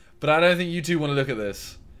satisfying. But I don't think you two want to look at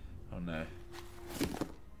this. Oh no.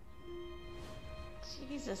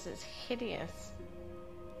 Jesus, it's hideous.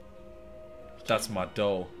 That's my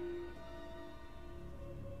doll.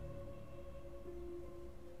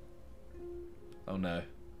 Oh no.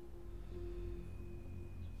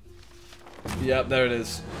 Yep, there it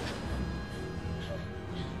is.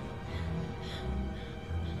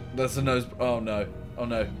 That's the nose. Oh no. Oh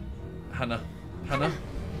no. Hannah. Hannah?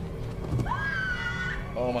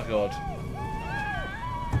 Oh my god.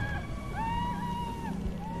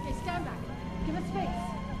 Okay, stand back. Give us space.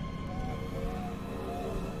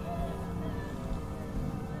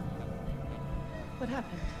 What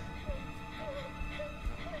happened?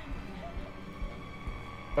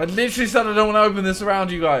 I literally said I don't want to open this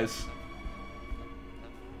around you guys.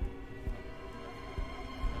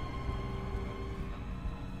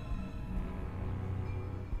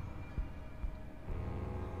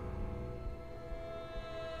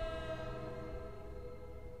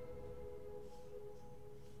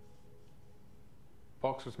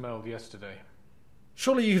 Box was mailed yesterday.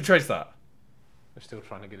 Surely you can trace that. We're still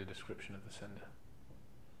trying to get a description of the sender.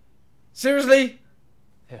 Seriously?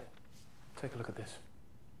 Here, take a look at this.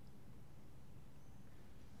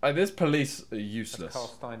 This police are useless.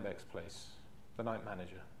 That's Carl Steinbeck's place, the night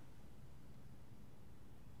manager.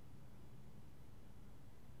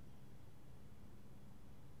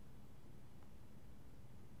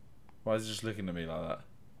 Why is he just looking at me like that?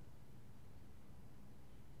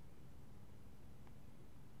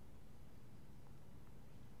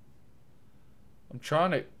 I'm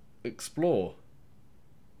trying to explore.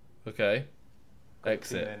 Okay.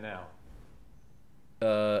 Exit. There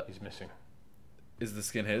now. He's missing. Is the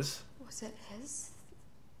skin his? Was it his?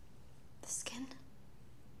 The skin?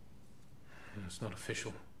 It's not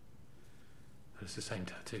official. But it's the same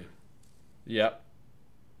tattoo. Yep.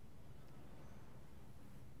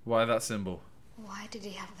 Why that symbol? Why did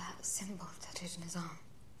he have that symbol tattooed on his arm?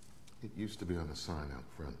 It used to be on a sign out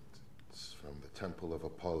front. It's from the Temple of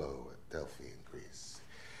Apollo at Delphi in Greece.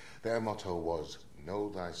 Their motto was, know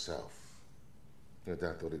thyself. Your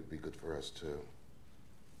dad thought it'd be good for us too.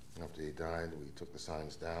 After he died, we took the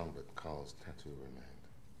signs down, but Carl's tattoo remained.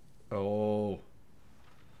 Oh.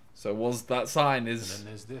 So was that sign is... And then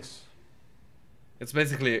there's this. It's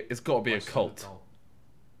basically, it's got to be a cult.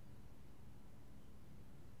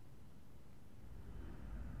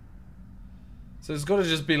 So it's got to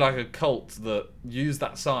just be like a cult that used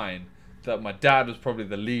that sign that my dad was probably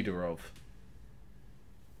the leader of.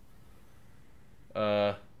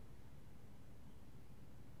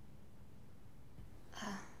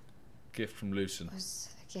 Gift from Lucian. It was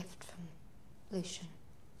a gift from Lucian.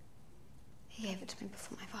 He gave it to me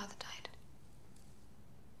before my father died.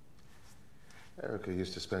 Erica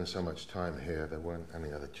used to spend so much time here, there weren't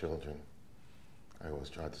any other children. I always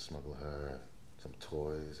tried to smuggle her some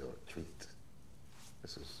toys or a treat.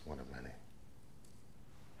 This is one of many.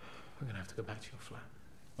 We're going to have to go back to your flat.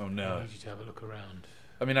 Oh no. I need you to have a look around.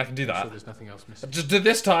 I mean, I can do that. I'm sure there's nothing else missing. Just do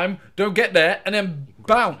this time, don't get there, and then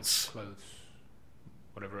bounce. Clothes,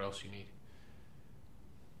 whatever else you need.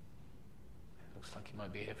 Looks like you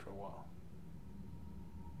might be here for a while.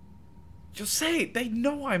 Just say it. They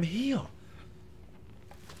know I'm here.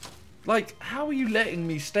 Like, how are you letting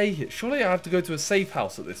me stay here? Surely I have to go to a safe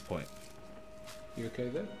house at this point. You okay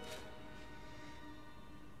there?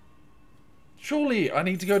 Surely I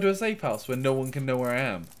need to go to a safe house where no one can know where I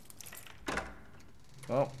am.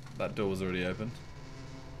 Well, that door was already opened.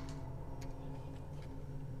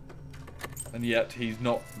 And yet he's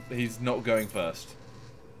not going first.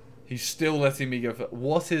 He's still letting me go first.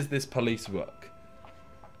 What is this police work?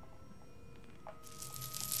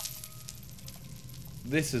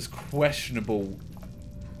 This is questionable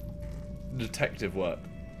detective work.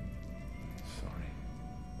 Sorry.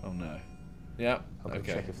 Oh no. Yeah. I'll go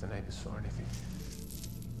Okay. check if the neighbors saw anything.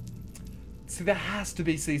 See, there has to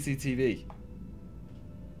be CCTV.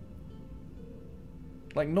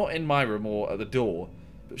 Like, not in my room or at the door,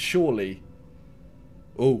 but surely...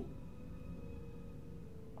 Oh.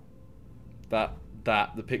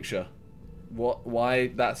 The picture. What? Why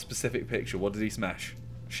that specific picture? What did he smash?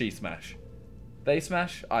 She smash. They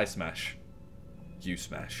smash? I smash. You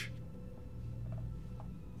smash.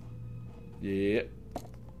 Yeah.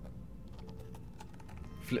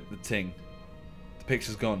 Flip the ting. The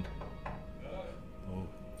picture's gone. Oh.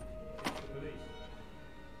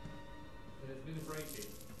 There's been a break-in.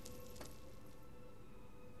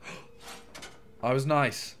 I was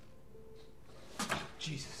nice.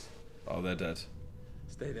 Jesus. Oh, they're dead.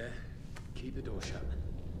 Stay there. Keep the door shut.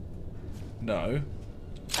 No.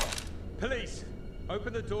 Police!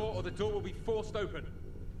 Open the door or the door will be forced open.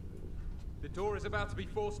 The door is about to be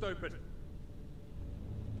forced open.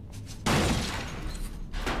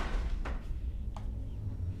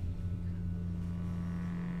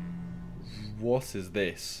 What is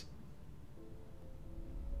this?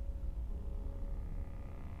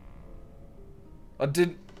 I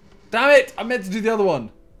didn't... Damn it! I meant to do the other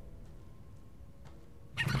one.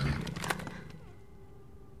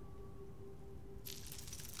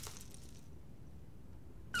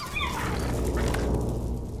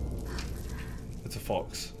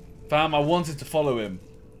 Fox. Fam, I wanted to follow him.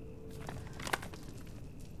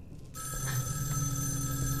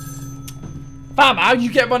 Fam, how you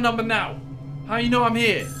get my number now? How you know I'm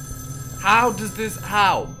here? How does this...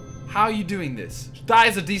 How? How are you doing this? That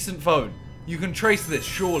is a decent phone. You can trace this,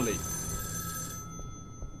 surely.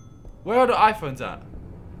 Where are the iPhones at?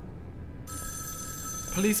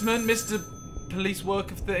 Policeman? Mr. Police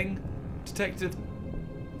worker thing? Detective?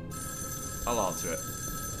 I'll answer it.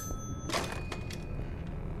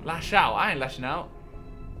 Lash out. I ain't lashing out.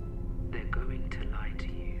 They're going to lie to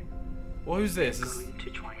you. Well, who's this? They're going to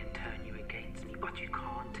try and turn you against me, but you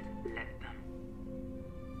can't let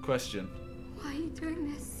them. Question. Why are you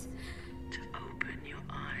doing this? To open your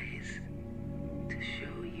eyes, to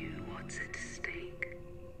show you what's at stake.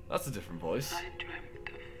 That's a different voice. I dreamt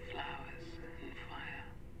of flowers and fire.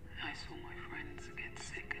 I saw my friends get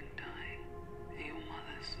sick and die. Your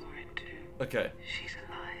mother saw it too. Okay. She's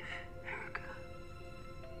alive, Erica.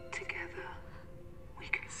 Together, we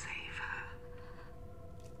can save her.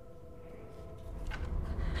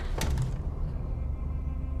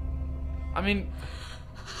 I mean...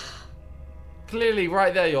 Clearly,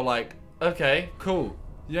 right there, you're like, okay, cool.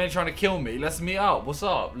 You ain't trying to kill me. Let's meet up. What's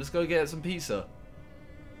up? Let's go get some pizza.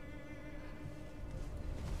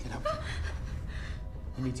 Get up.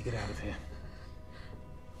 You need to get out of here.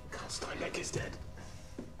 Carl Steinbeck is dead.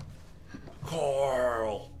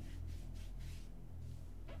 Carl.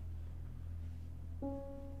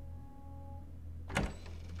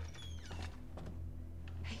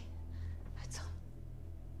 Hey, it's on.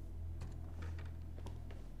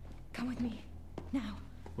 Come with me. Now.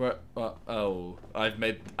 Where, oh, I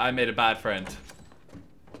made a bad friend.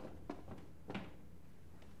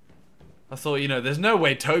 I thought, you know, there's no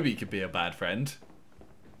way Toby could be a bad friend.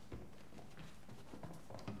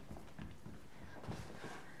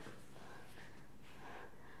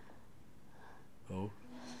 Oh.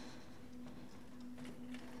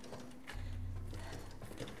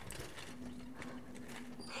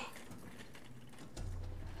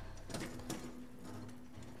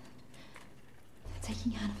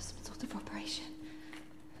 Taking Hannah for some sort of operation.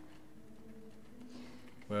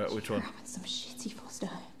 Which one? Around with some shitty foster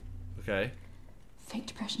home. Okay. Fake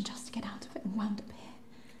depression just to get out of it and wound up here.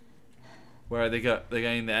 Where are they go? They're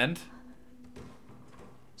going in the end?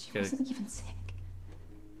 She wasn't even sick.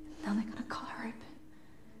 Now they're gonna cut her open.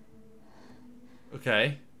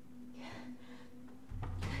 Okay.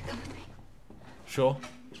 Come with me. Sure.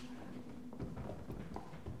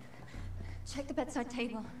 Check the bedside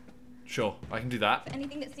table. Sure, I can do that. For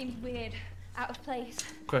anything that seems weird, out of place.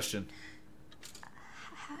 Question.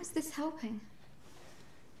 How is this helping?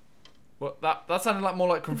 What? That sounded like more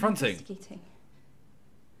like confronting.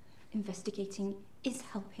 Investigating is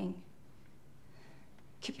helping.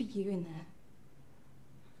 Could be you in there.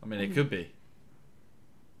 I mean, it could be.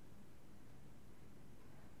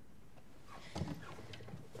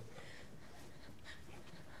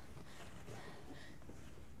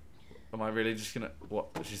 Am I really just gonna... What?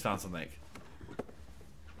 She's found something.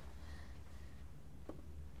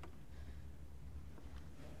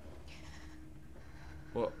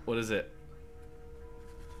 What is it?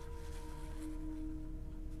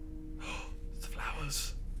 It's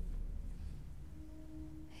flowers.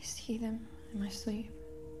 I see them in my sleep.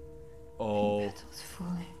 Oh. Petals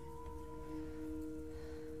falling.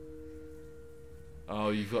 Oh,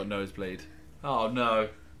 you've got a nosebleed. Oh no.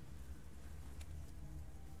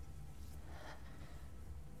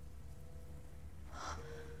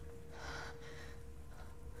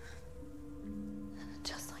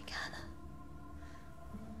 Just like Hannah.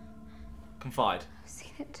 Confide. I've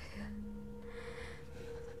seen it too.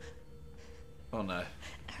 Oh no.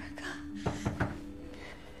 Erica.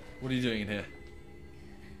 What are you doing in here?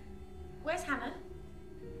 Where's Hannah?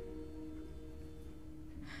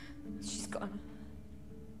 She's gone.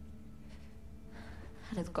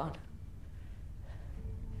 Hannah's gone.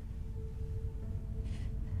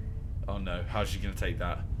 Oh no, how's she gonna take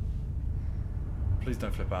that? Please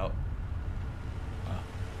don't flip out. Ah.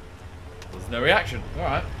 There's no reaction.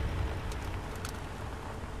 Alright.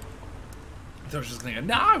 I thought she was gonna go,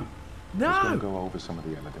 no! No! Just gonna go over some of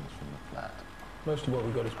the evidence from the flat. Most of what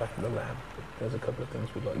we've got is back in the lab, but there's a couple of things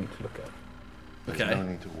we'd like you to look at. There's no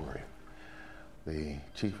need to worry. The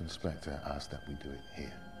chief inspector asked that we do it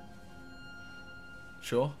here.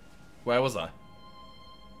 Sure. Where was I?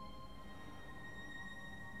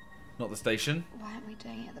 Not the station? Why aren't we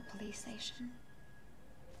doing it at the police station?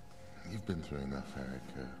 You've been through enough, Eric.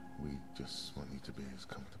 We just want you to be as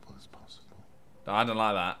comfortable as possible. No, I don't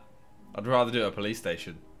like that. I'd rather do it at a police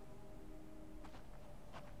station.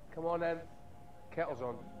 Come on then. Kettle's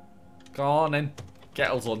on. Go on then.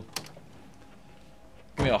 Kettle's on.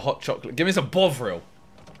 Give me a hot chocolate. Give me some Bovril.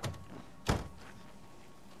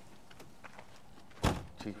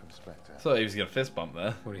 Chief Inspector. Thought he was gonna fist bump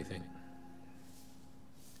there. What do you think?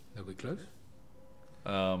 Are we close?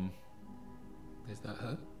 Is that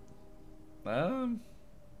her?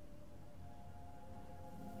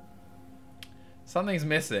 Something's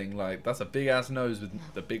missing. Like, that's a big ass nose with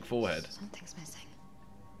the big forehead. Something's missing.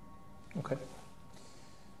 Okay.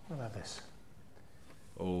 What about this?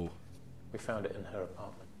 Oh. We found it in her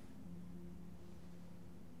apartment.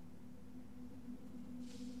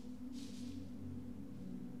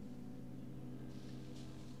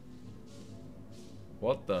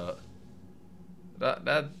 What the?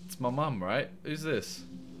 That's my mum, right? Who's this?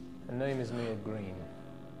 Her name is Mia Green.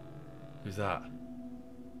 Who's that?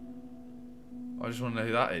 I just want to know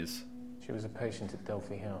who that is. She was a patient at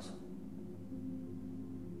Delphi House.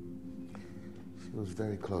 She was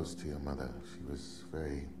very close to your mother. She was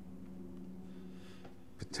very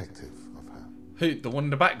protective of her. Who? The one in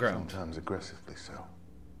the background? Sometimes aggressively so.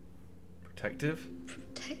 Protective?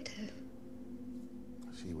 Protective?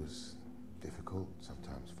 She was difficult,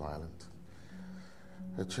 sometimes violent.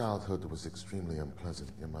 Her childhood was extremely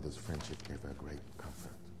unpleasant. Your mother's friendship gave her great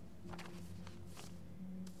comfort.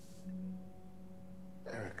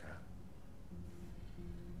 Erica.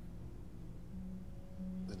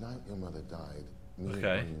 The night your mother died, Mia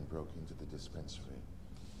Green broke into the dispensary.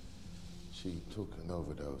 She took an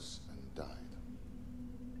overdose and died.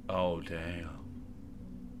 Oh, damn.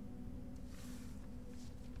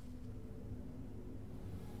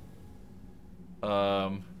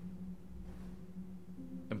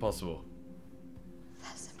 Impossible.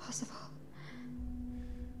 That's impossible.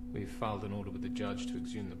 We've filed an order with the judge to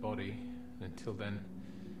exhume the body. Until then,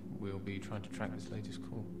 we'll be trying to track this latest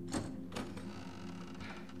call.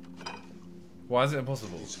 Why is it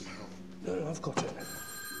impossible? No, I've got it.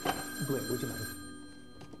 Wait, would you mind?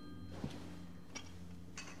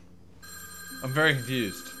 I'm very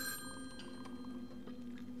confused.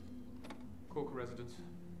 Corker residence.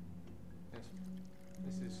 Yes.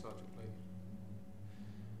 This is Sergeant Blake.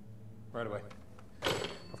 Right away.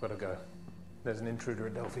 I've got to go. There's an intruder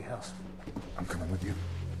at Delphi House. I'm coming with you.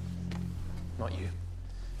 Not you.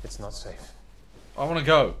 It's not safe. I want to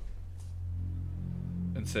go.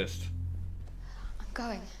 Insist. I'm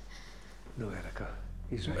going. No, Erica.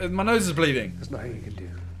 He's right. My nose is bleeding. There's nothing you can do.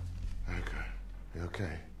 Erica, you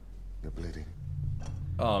okay? You're bleeding.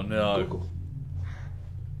 Oh no. Go.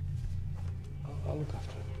 I'll look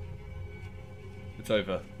after him. It's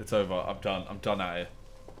over. It's over. I'm done. I'm done out here.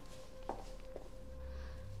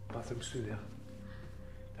 Bathroom's through there.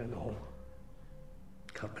 Down the hall.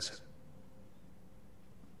 Can't miss it.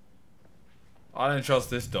 I don't trust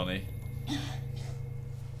this, Donnie.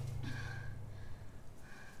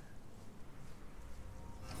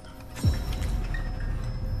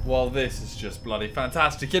 Well, this is just bloody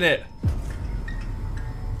fantastic, innit?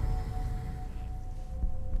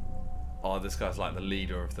 Oh, this guy's like the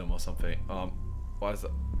leader of them or something. Why is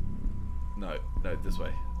that? No, this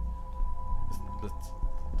way.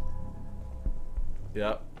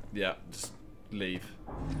 Yeah, just leave.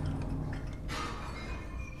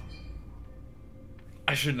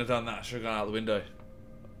 I shouldn't have done that. I should have gone out the window.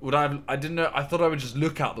 Would I have? I didn't know. I thought I would just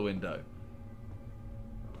look out the window.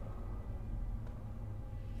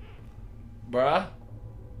 Bruh?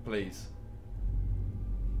 Please.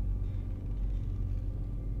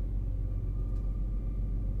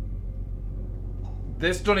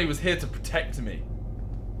 This Johnny was here to protect me.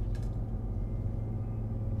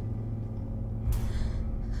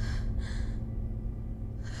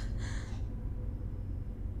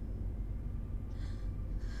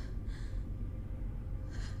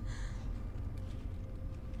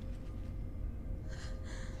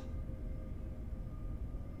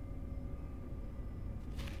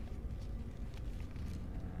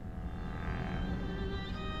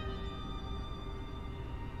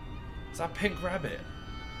 Is that Pink Rabbit?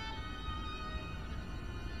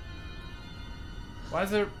 Why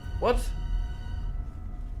is there... What?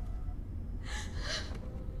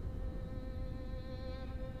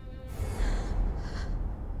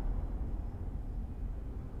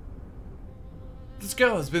 This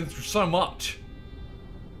girl has been through so much.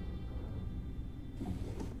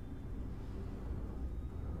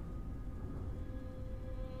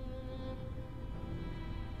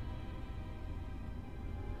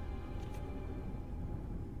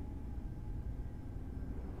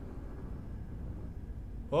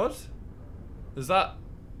 What? Is that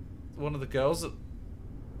one of the girls at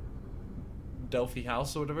Delphi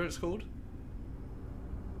House or whatever it's called?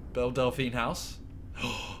 Belle Delphine House?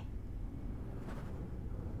 I'm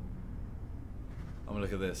gonna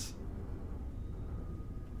look at this.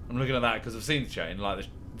 I'm looking at that because I've seen the chain. Like,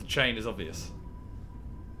 the chain is obvious.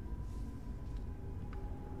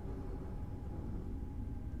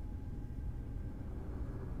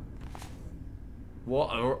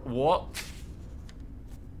 What? What?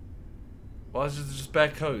 Why is it just bare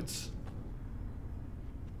codes?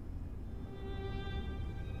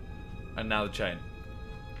 And now the chain.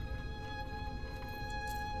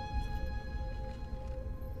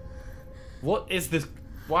 What is this?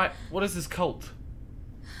 Why? What is this cult?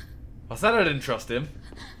 I said I didn't trust him.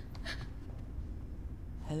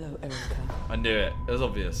 Hello, Erica. I knew it. It was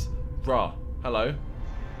obvious. Bruh, hello.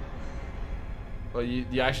 Well,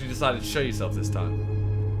 you actually decided to show yourself this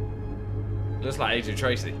time. Looks like Agent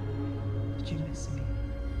Tracy. Did you miss me?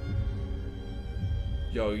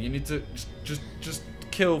 Yo, you need to just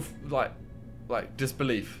kill like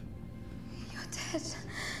disbelief. You're dead.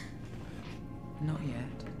 Not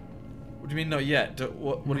yet. What do you mean not yet?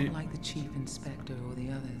 What Not do you? like the chief inspector or the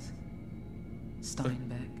others.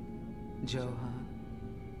 Steinbeck, Johan.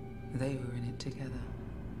 They were in it together.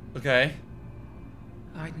 Okay.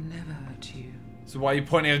 I'd never hurt you. So why are you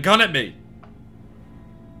pointing a gun at me?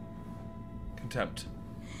 Contempt.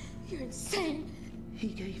 You're insane. He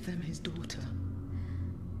gave them his daughter.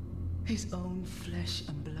 His own flesh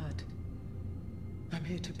and blood. I'm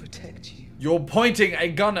here to protect you. You're pointing a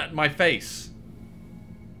gun at my face.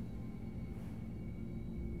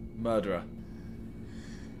 Murderer.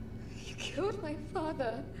 You killed my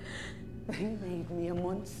father. They made me a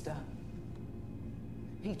monster.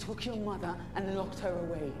 He took your mother and locked her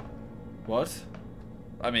away. What?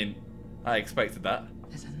 I mean, I expected that.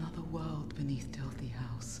 There's another world beneath Delphi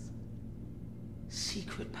House.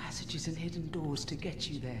 Secret passages and hidden doors to get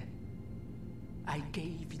you there. I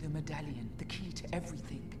gave you the medallion, the key to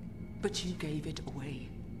everything, but you gave it away.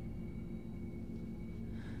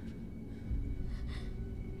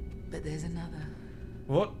 But there's another.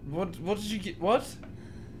 What did you get? What?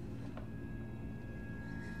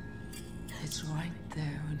 It's right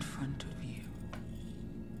there in front of you.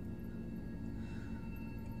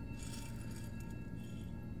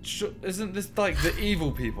 Isn't this like the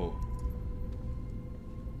evil people?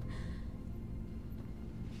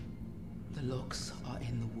 The locks are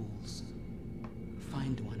in the walls.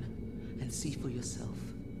 Find one and see for yourself.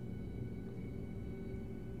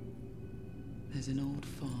 There's an old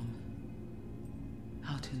farm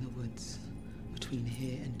out in the woods between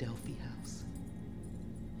here and Delphi House.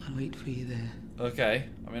 I'll wait for you there. Okay,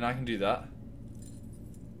 I mean I can do that.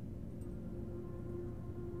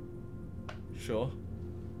 Sure.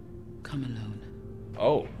 Come alone.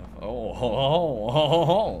 Oh,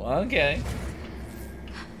 okay.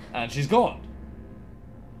 And she's gone.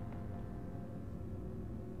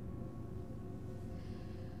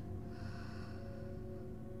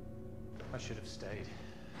 I should have stayed.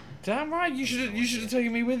 Damn right, you should have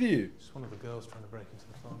taken me with you. It's one of the girls trying to break into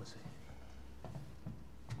the pharmacy.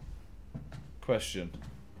 Question.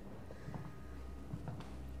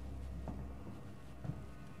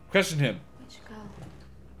 Question him. Which girl?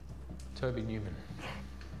 Toby Newman.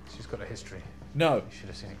 She's got a history. No. You should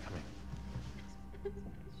have seen it coming.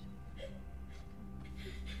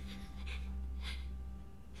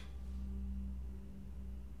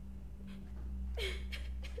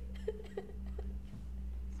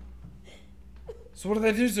 So what did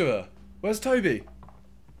they do to her? Where's Toby?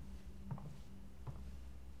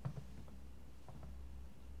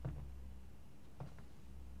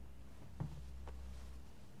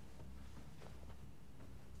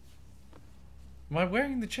 Am I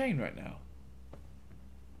wearing the chain right now?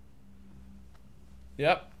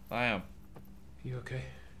 Yep, I am. You okay?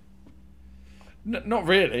 Not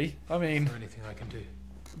really. I mean... Is there anything I can do?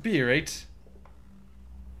 Be your 8.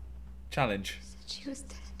 Challenge. She was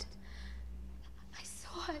dead. I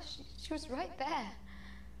saw her. She was right there.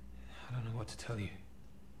 I don't know what to tell you.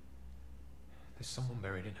 There's someone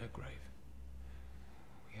buried in her grave.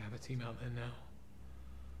 We have a team out there now.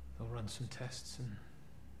 They'll run some tests and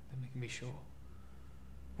then we can be sure.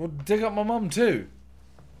 Well, dig up my mum too.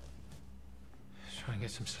 Let's try and get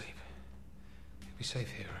some sleep. You'll be safe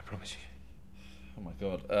here, I promise you. Oh my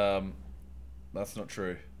god. That's not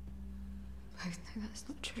true. Both know that's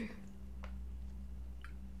not true.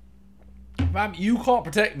 Ma'am, you can't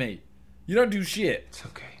protect me. You don't do shit. It's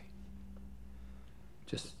okay.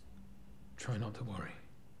 Just try not to worry.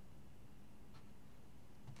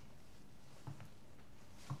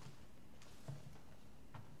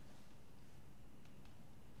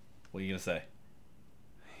 What are you gonna say?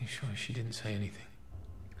 Are you sure she didn't say anything?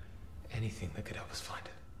 Anything that could help us find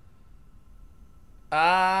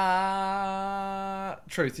her?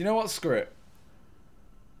 Truth. You know what? Screw it.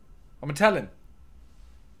 I'm gonna tell him.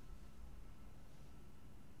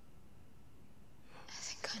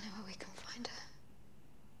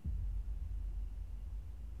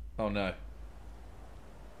 Oh no.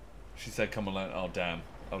 She said come alone. Oh damn.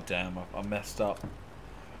 Oh damn. I messed up.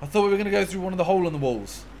 I thought we were going to go through one of the hole in the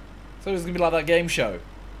walls. So it was going to be like that game show.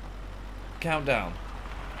 Countdown.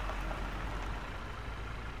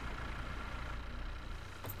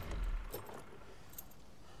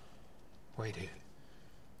 Wait here.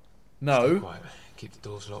 No. Stay quiet. Keep the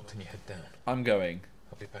doors locked and your head down. I'm going.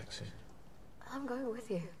 I'll be back soon. I'm going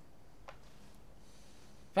with you.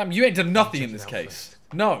 Fam, you ain't done nothing in this case.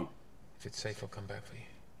 No. If it's safe, I'll come back for you.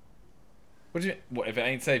 What do you mean? What, if it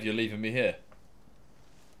ain't safe, you're leaving me here?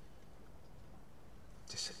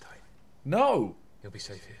 Just sit tight. No. You'll be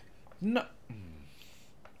safe here. No.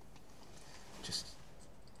 Just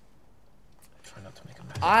try not to make a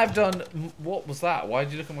mess. I've done... What was that? Why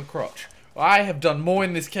did you look at my crotch? I have done more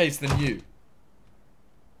in this case than you.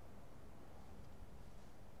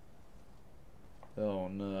 Oh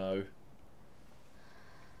no.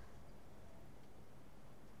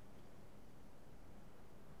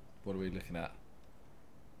 What are we looking at?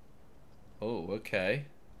 Oh, okay.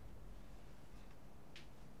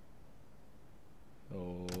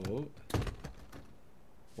 Oh.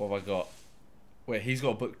 What have I got? Wait, he's got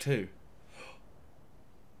a book too.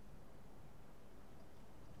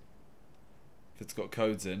 If it's got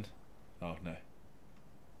codes in. Oh no.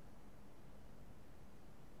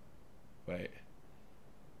 Wait.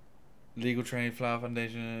 Legal training, Flower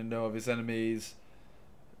Foundation, know of his enemies.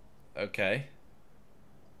 Okay.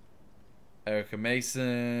 Erica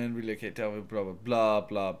Mason, relocate Delvin, blah blah blah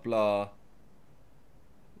blah blah.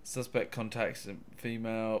 Suspect contacts a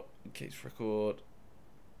female, case record.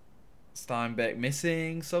 Steinbeck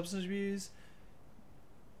missing, substance abuse.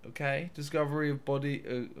 Okay, discovery of body.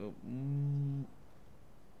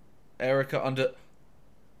 Erica under.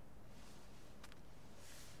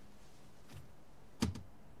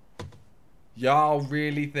 Y'all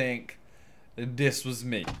really think that this was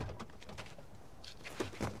me?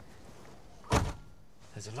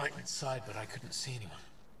 There's a light inside, but I couldn't see anyone.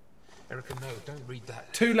 Erica, no, don't read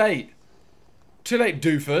that. Too late. Too late,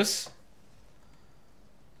 doofus.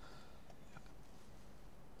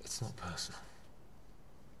 It's not personal.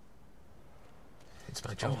 It's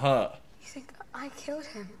my job. I'm hurt. You think I killed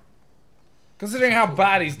him? Considering how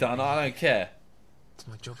bad he's done, I don't care. It's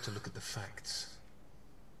my job to look at the facts.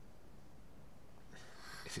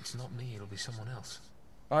 If it's not me, it'll be someone else.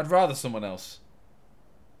 I'd rather someone else.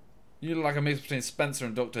 You look like a mix between Spencer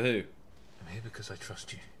and Doctor Who. I'm here because I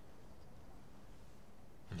trust you.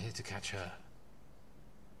 I'm here to catch her.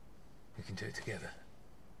 We can do it together.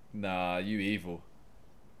 Nah, you evil.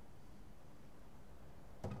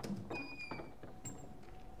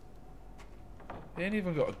 He ain't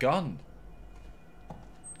even got a gun.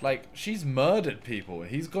 Like, she's murdered people.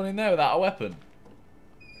 He's gone in there without a weapon.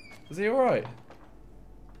 Is he alright?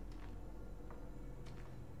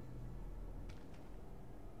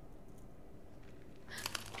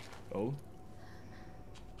 Oh.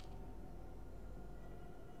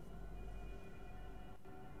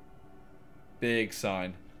 Big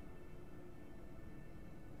sign.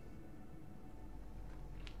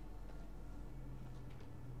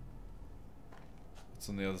 What's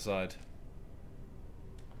on the other side?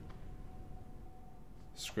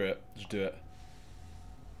 Screw it. Just do it.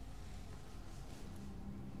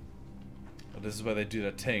 Oh, this is where they do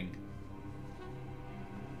their ting.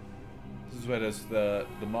 This is where there's the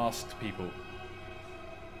masked people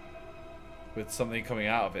with something coming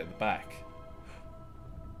out of it in the back.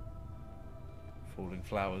 Falling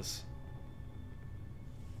flowers.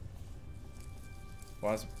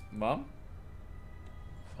 Why's Mum?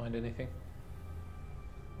 Find anything?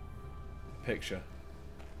 Picture.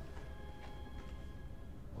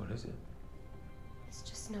 What is it? It's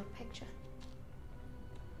just no picture.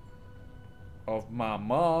 Of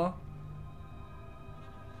Mama.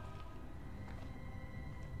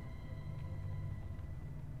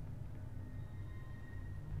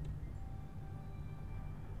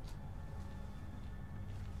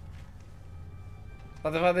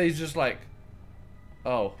 Like the fact that he's just like,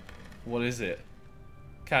 oh, what is it?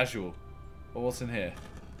 Casual. Well, what's in here?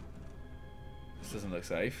 This doesn't look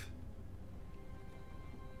safe.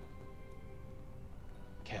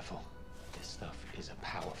 Careful. This stuff is a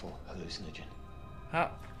powerful hallucinogen. How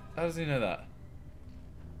does he know that?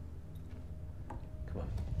 Come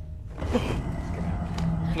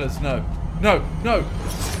on. Please, no. No, no!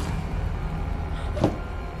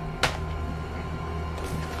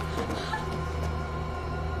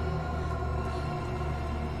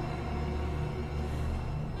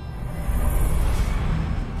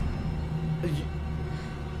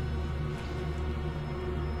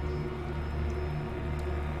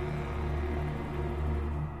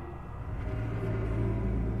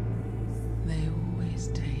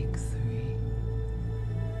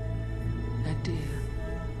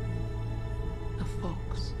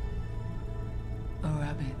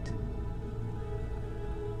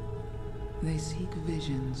 They seek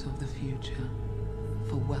visions of the future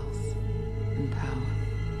for wealth and power.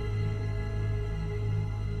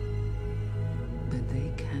 But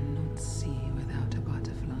they cannot see without a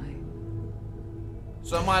butterfly.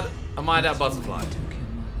 So am I that butterfly?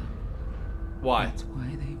 Why? That's why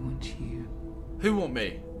they want you. Who want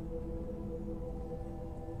me?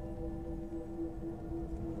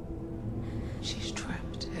 She's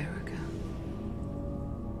trapped, Erica.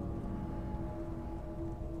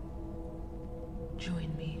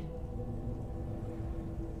 Join me.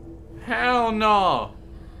 Hell no!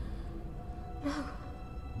 No.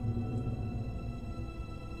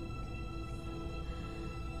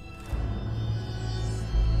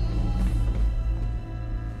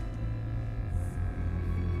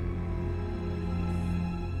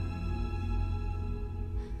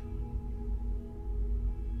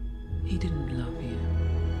 He didn't love you.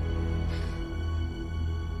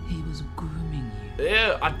 He was grooming you.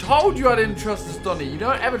 Yeah, I told you I didn't trust this Donnie. You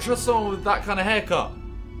don't ever trust someone with that kind of haircut.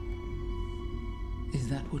 Is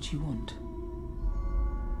that what you want?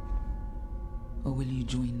 Or will you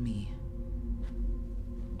join me?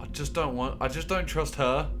 I just don't trust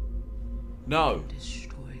her. No.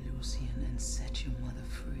 Destroy Lucian and set your mother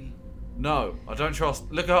free. No, I don't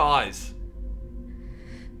trust. Look at her eyes.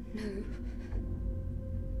 No.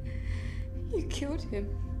 You killed him.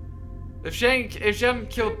 If she hadn't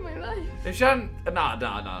killed, My life. if she hadn't, nah,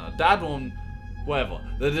 Dad won, whatever.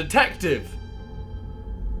 The detective,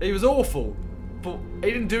 he was awful, but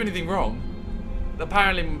he didn't do anything wrong.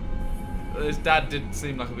 Apparently, his dad did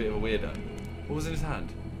seem like a bit of a weirdo. What was in his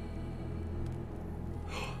hand?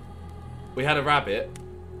 We had a rabbit.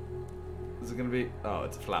 Is it gonna be? Oh,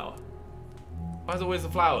 it's a flower. Why is it always the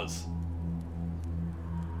flowers?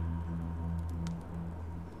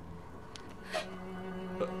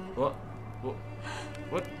 What?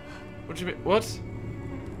 What? What do you mean? What?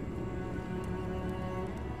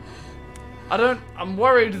 I'm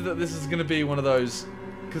worried that this is gonna be one of those,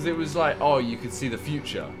 because it was like, oh, you could see the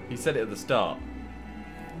future. He said it at the start.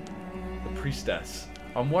 The priestess.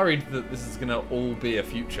 I'm worried that this is gonna all be a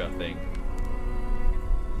future thing.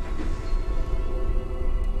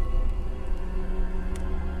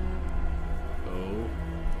 Oh.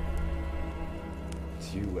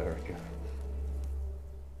 It's you, Erica.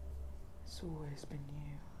 It's always been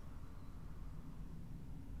you.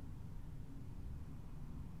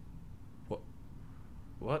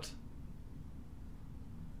 What?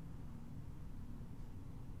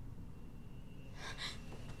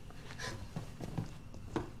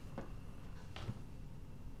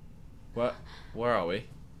 What? Where are we?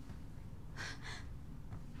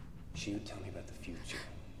 She would tell me about the future.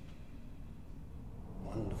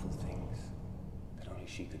 Wonderful things that only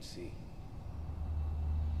she could see.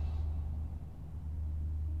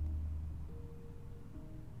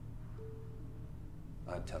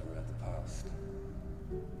 I'd tell her about the past.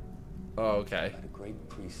 Oh, okay. About a great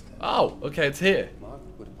priestess. Oh, okay, it's here.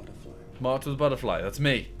 Marked with a butterfly. Marked with a butterfly. That's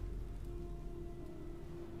me.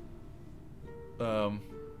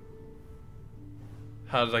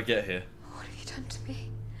 How did I get here? What have you done to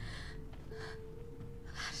me?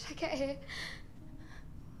 How did I get here?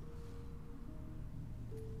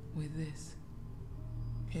 With this,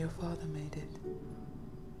 your father made it.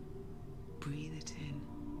 Breathe it in,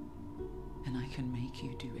 and I can make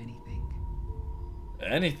you do anything.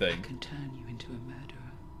 Anything? I can turn you into a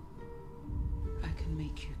murderer. I can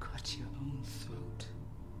make you cut your own throat.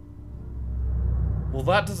 Well,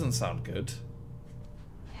 that doesn't sound good.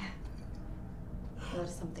 That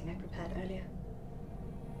is something I prepared earlier.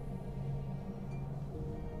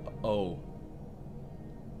 Oh.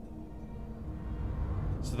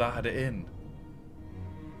 So that had it in.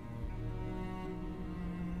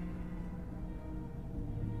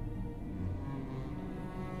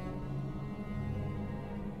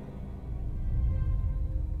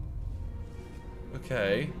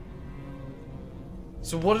 Okay.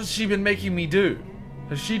 So what has she been making me do?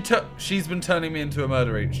 Has she's been turning me into a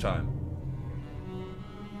murderer each time?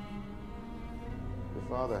 Your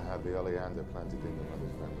father had the oleander planted in your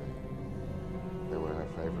mother's memory. They were her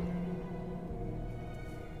favorite.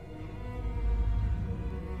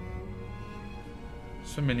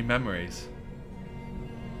 So many memories.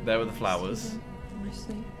 There were the flowers. My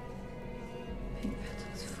sleep. Pink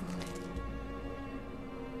petals falling.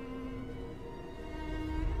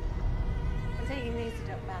 I'm taking these to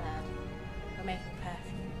Dr. Ballard. We're making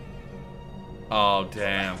perfume. Oh,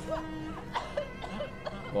 damn.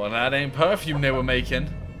 Well, that ain't perfume they were making.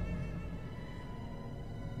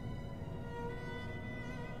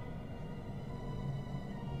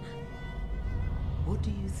 What do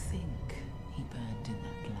you think he burned in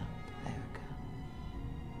that lamp, Erica?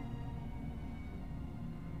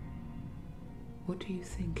 What do you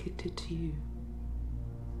think it did to you?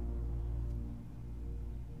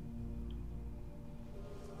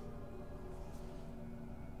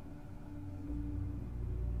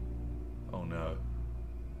 Oh no.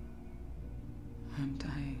 I'm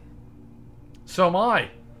dying. So am I.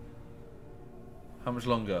 How much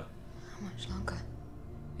longer? How much longer?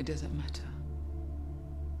 It doesn't matter.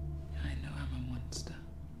 I know I'm a monster.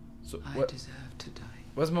 So, I deserve to die.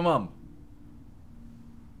 Where's my mum?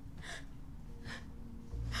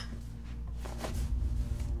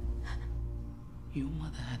 Your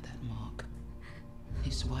mother had that mark.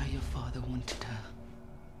 It's why your father wanted her.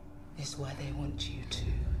 It's why they want you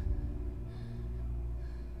too.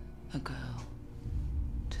 A girl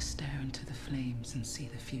to stare into the flames and see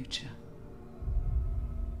the future.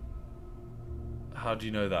 How do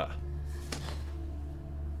you know that? How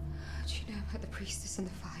do you know about the priestess and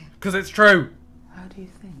the fire? Because it's true. How do you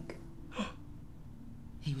think?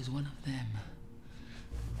 He was one of them.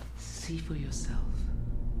 See for yourself.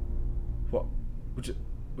 What? What do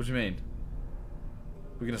you mean?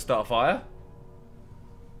 We're gonna start a fire?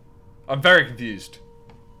 I'm very confused.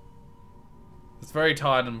 It's very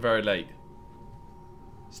tired and very late.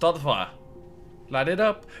 Start the fire. Light it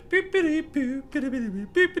up.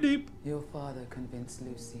 Your father convinced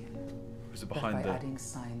Lucian Who's it that behind by there? adding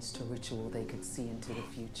science to ritual they could see into the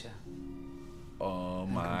future. Oh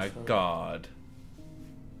And my control. god.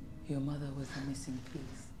 Your mother was the missing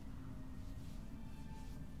piece.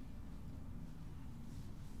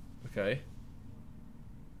 Okay. Is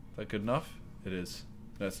that good enough? It is.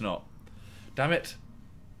 No, it's not. Damn it.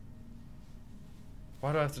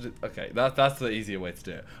 Why do I have to do... Okay, that's the easier way to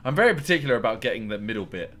do it. I'm very particular about getting the middle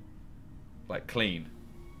bit, like, clean.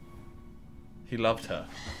 He loved her.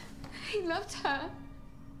 He loved her.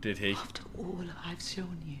 Did he? After all I've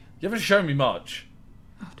shown you. You haven't shown me much.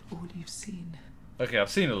 After all you've seen. Okay, I've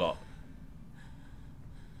seen a lot.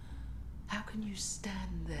 How can you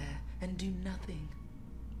stand there and do nothing?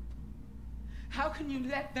 How can you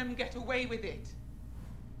let them get away with it?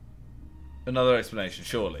 Another explanation,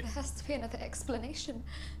 surely. There has to be another explanation.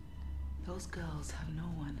 Those girls have no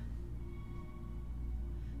one.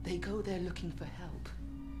 They go there looking for help.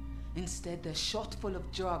 Instead, they're shot full of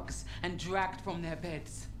drugs and dragged from their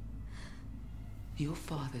beds. Your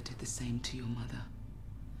father did the same to your mother.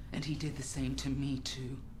 And he did the same to me,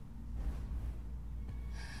 too.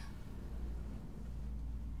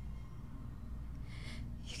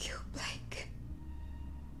 You killed Blake.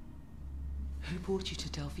 Who brought you to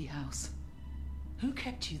Delphi House? Who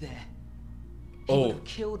kept you there? He Oh. would have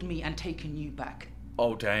killed me and taken you back.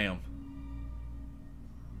 Oh, damn.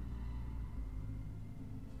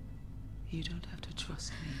 You don't have to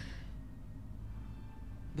trust me.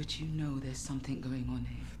 But you know there's something going on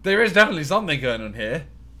here. There is definitely something going on here.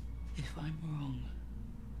 If I'm wrong,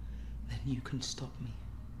 then you can stop me.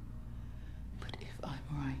 But if I'm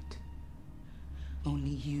right,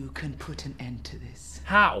 only you can put an end to this.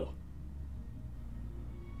 How?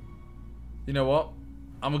 You know what?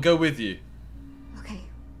 I'm gonna go with you. Okay.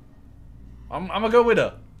 I'm gonna go with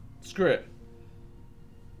her. Screw it.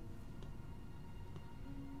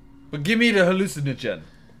 But give me the hallucinogen.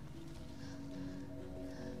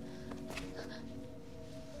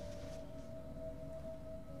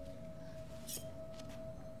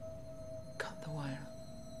 Cut the wire.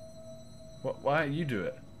 What? Why don't you do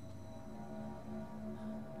it?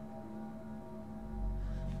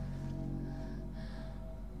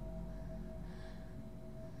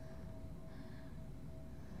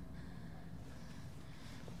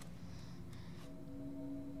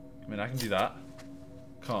 I mean, I can do that.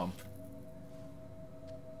 Calm.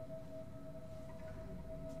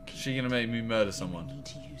 Is she gonna make me murder someone? You need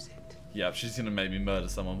to use it. Yeah, she's gonna make me murder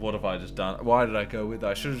someone. What have I just done? Why did I go with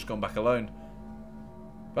that? I should have just gone back alone.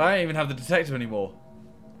 But I don't even have the detective anymore.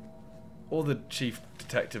 Or the chief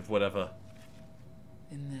detective, whatever.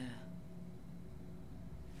 In there.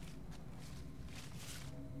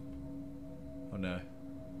 Oh no.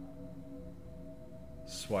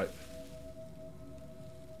 Swipe.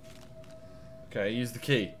 Okay, use the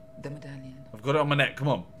key. The medallion. I've got it on my neck, come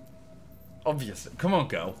on. Obvious. Come on,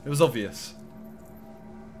 girl. It was obvious.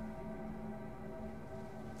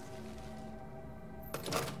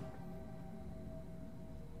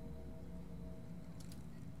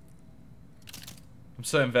 I'm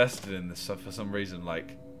so invested in this stuff for some reason,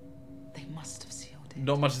 like... They must have sealed it.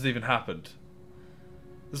 Not much has even happened.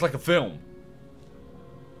 It's like a film.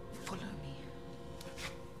 Follow me.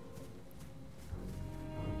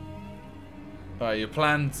 Alright, your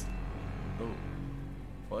plans... Oh.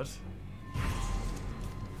 What?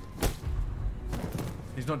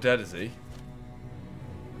 He's not dead, is he?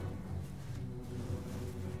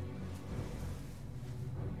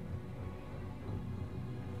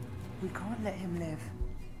 let him live.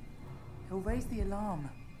 He'll raise the alarm.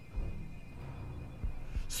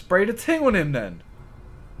 Spray the ting on him then.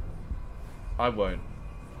 I won't.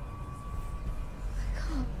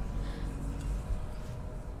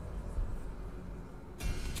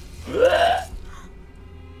 Let's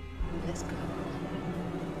go.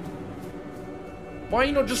 Why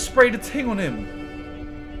you not just spray the ting on him?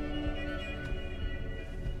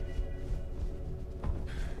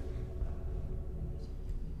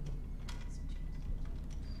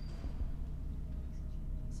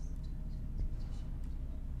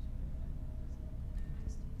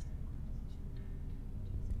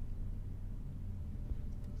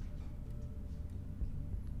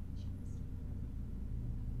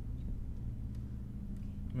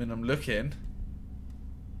 I mean, I'm looking.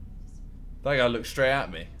 That guy looked straight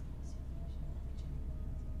at me.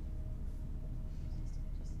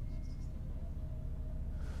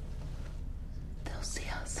 They'll see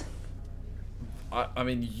us. I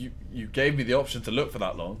mean, you gave me the option to look for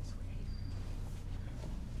that long.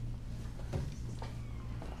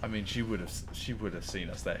 I mean, she would have seen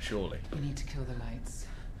us there, surely. We need to kill the lights.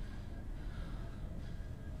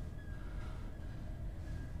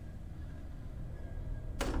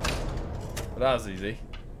 But that was easy.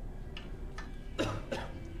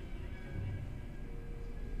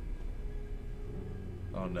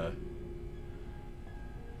 Oh no.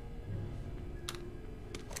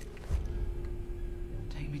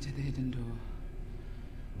 Take me to the hidden door.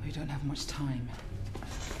 We don't have much time.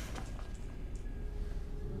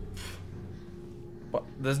 But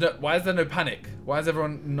there's no. Why is there no panic? Why is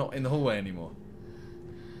everyone not in the hallway anymore?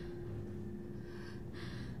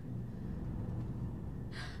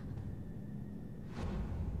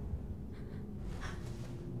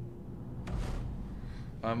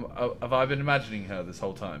 Have I been imagining her this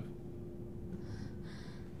whole time?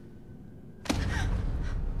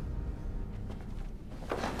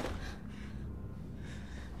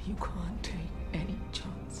 You can't take any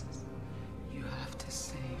chances. You have to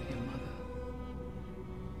save your mother.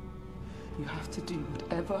 You have to do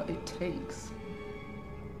whatever it takes.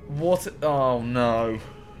 What? Oh no.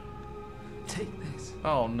 Take this.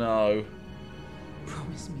 Oh no.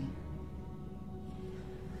 Promise me.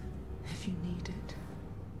 If you need it.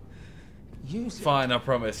 Use it. Fine, I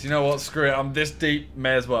promise. You know what? Screw it. I'm this deep.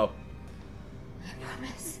 May as well. I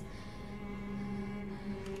promise.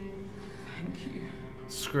 Thank you.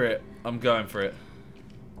 Screw it. I'm going for it.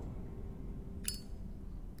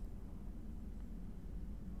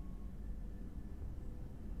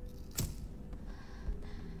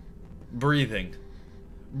 Breathing.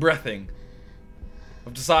 Breathing.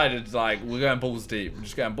 I've decided, like, we're going balls deep. We're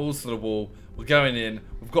just going balls to the wall. We're going in.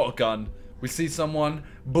 We've got a gun. We see someone.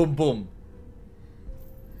 Boom, boom.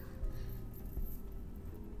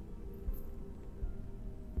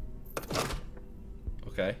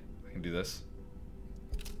 Okay, I can do this.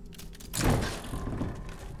 I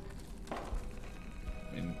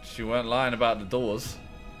mean, she weren't lying about the doors.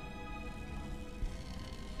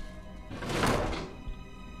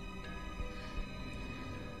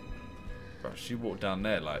 Bro, she walked down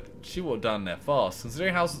there, like, she walked down there fast.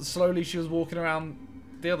 Considering how slowly she was walking around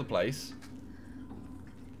the other place.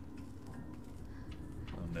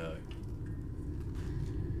 Oh no.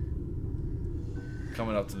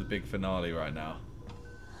 Coming up to the big finale right now.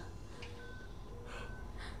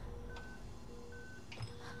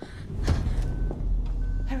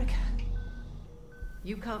 Erica,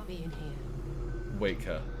 you can't be in here. Wake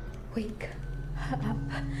her. Wake her up.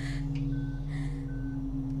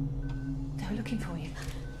 They're looking for you.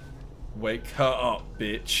 Wake her up,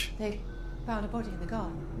 bitch. They found a body in the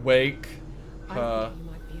garden. Wake I her think you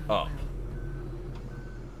might be up.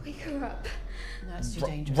 Wake her up. No, it's too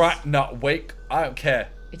dangerous. Right, no, wake. I don't care.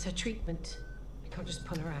 It's her treatment. I can't just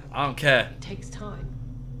pull her out. I don't care. It takes time.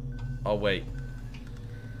 I'll wait.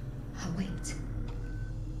 I'll wait.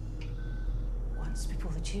 Once we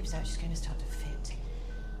pull the tubes out, she's going to start to fit.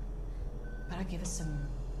 But I'll give her some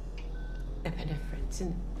epinephrine. It's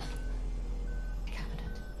in the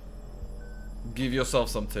cabinet. Give yourself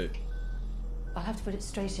some too. I'll have to put it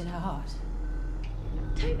straight in her heart.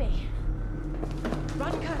 Toby!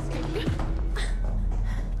 Run, Kirsty!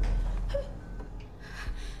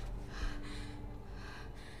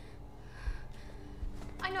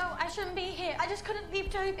 I know, I shouldn't be here. I just couldn't leave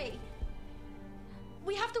Toby.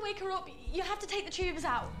 We have to wake her up. You have to take the tubes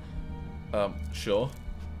out. Sure.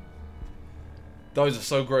 Those are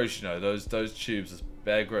so gross, you know. Those tubes are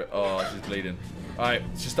bare gross. Oh, she's bleeding. Alright,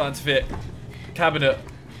 she's starting to fit. Cabinet.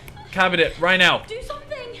 Cabinet, right now. Do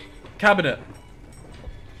something! Cabinet.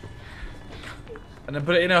 And then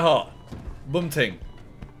put it in her heart. Boom ting.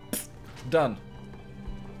 Done.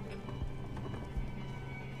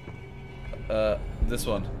 This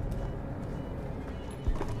one.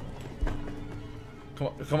 Come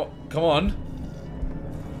on, come on, come on.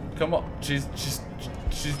 Come on. She's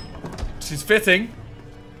fitting.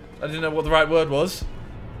 I didn't know what the right word was.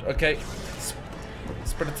 Okay.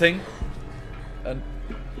 Spread a thing. And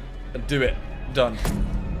do it. Done.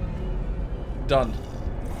 Done.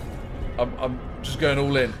 I'm just going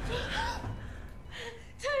all in.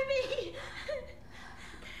 Toby!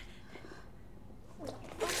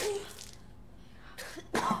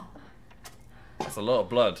 That's a lot of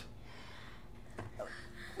blood.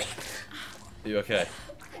 Are you okay?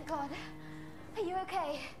 Thank God. Are you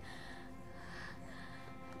okay?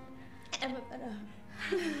 Am I better?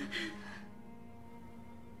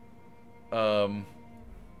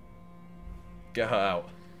 Get her out.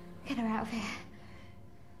 Get her out of here.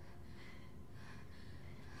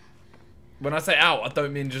 When I say out, I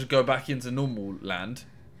don't mean just go back into normal land.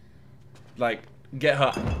 Like, get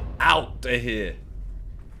her out of here.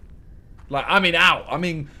 Like, I mean out. I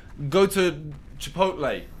mean, go to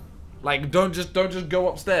Chipotle. Like, don't just go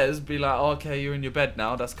upstairs. Be like, oh, okay, you're in your bed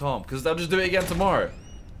now. That's calm. Because they'll just do it again tomorrow.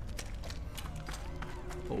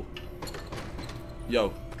 Oh.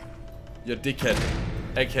 Yo. Yo, dickhead.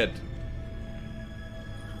 Egghead.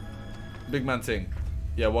 Big man thing.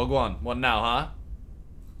 Yeah, well, go on. What now, huh?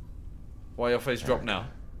 Why your face drop now?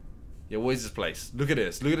 Yeah, what is this place? Look at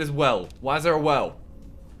this. Look at this well. Why is there a well?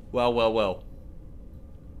 Well, well, well.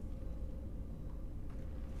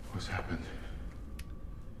 What's happened?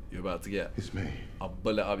 You're about to get It's me. a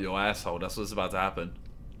bullet up your asshole. That's what's about to happen.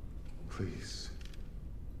 Please.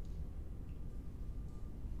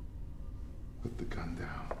 Put the gun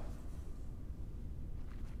down.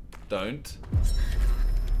 Don't.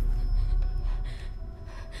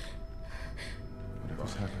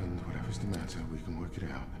 Whatever's happened, whatever's the matter, we can work it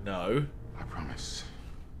out. No. I promise.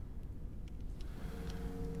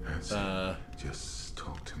 Just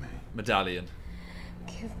talk to me. Medallion.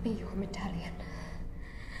 Give me your medallion.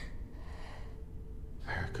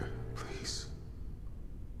 Erica, please.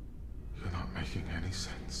 You're not making any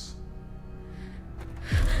sense.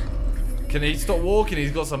 Can he stop walking?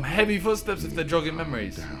 He's got some heavy footsteps if they're jogging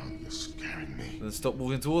memories. Down. You're scaring me. Then stop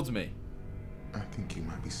walking towards me. I think you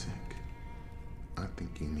might be sick. I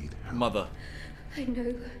think you need help. Mother. I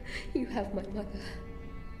know you have my mother.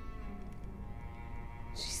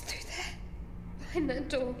 She's through there, behind that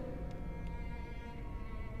door.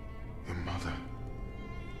 Your mother.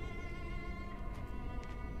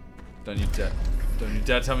 Don't you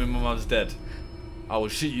dare tell me my mother's dead. I will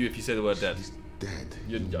shoot you if you say the word dead. She's dead.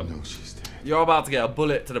 You know she's dead. You're about to get a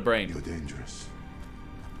bullet to the brain. You're dangerous.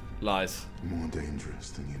 Lies. More dangerous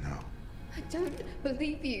than you know. I don't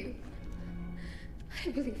believe you. I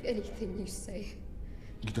believe anything you say.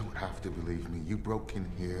 You don't have to believe me. You broke in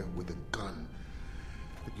here with a gun.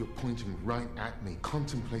 You're pointing right at me,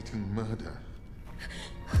 contemplating murder.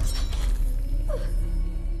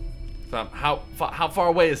 Fam, how far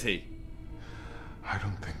away is he? I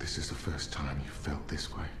don't think this is the first time you felt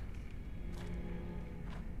this way.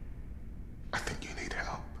 I think you need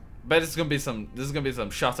help. Bet this is gonna be some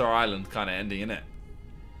Shutter Island kind of ending, innit?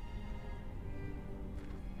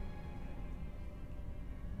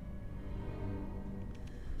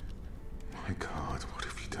 My God, what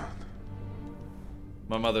have you done?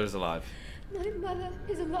 My mother is alive. My mother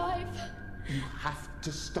is alive. You have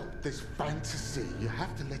to stop this fantasy. You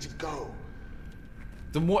have to let it go.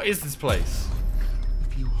 Then what is this place?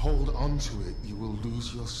 If you hold on to it, you will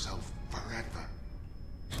lose yourself forever.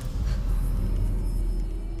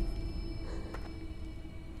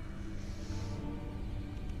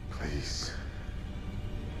 Please.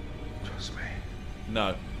 Trust me.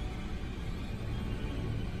 No.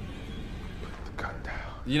 Put the gun down.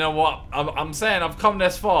 You know what? I'm saying I've come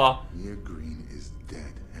this far. Mia Green is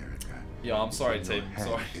dead, Erica. Yo, I'm sorry, It's in Tim. your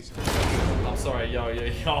Sorry. head. I'm sorry, yo,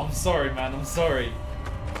 I'm sorry, man. I'm sorry.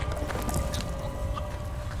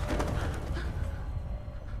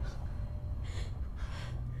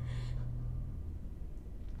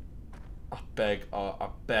 I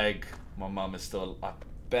beg. My mum is still. I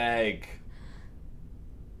beg.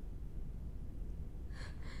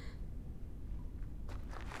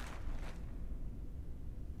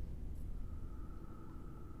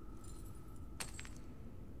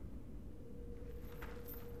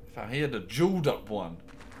 Fam, he had a jeweled up one.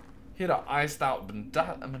 He had an iced out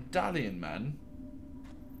medallion, man.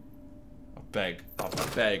 I beg.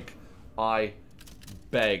 I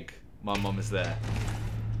beg. My mum is there.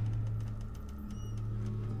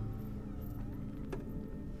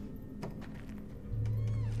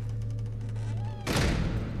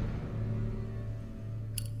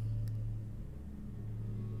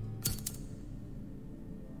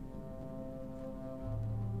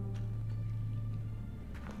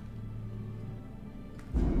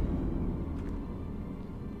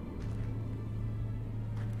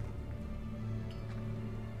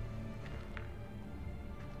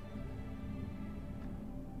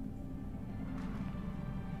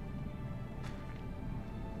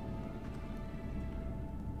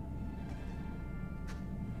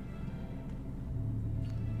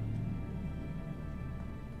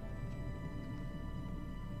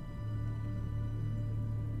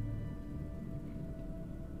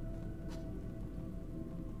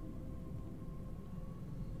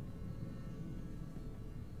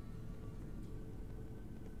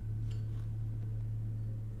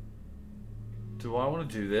 Do I want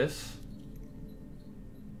to do this?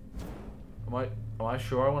 Am I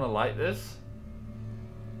sure I want to light this?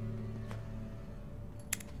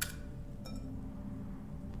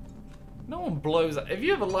 No one blows it. If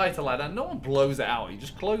you have a lighter like that, no one blows it out. You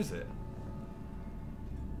just close it.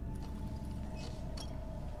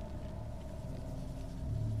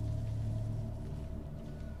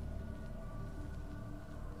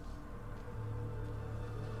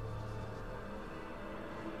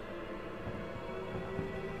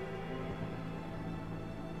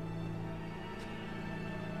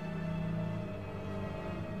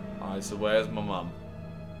 Alright, so where's my mum?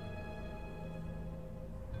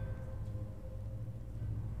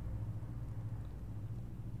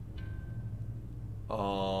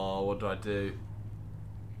 Oh, what do I do?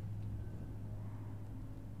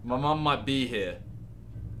 My mum might be here.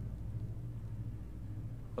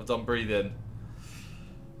 I've done breathe in.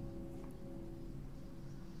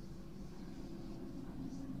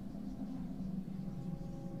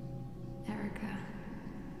 Erica.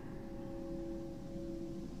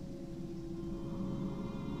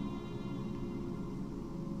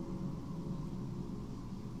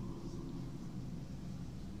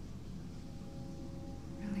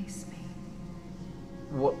 Release me.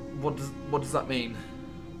 What does that mean?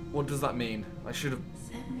 What does that mean? I should have.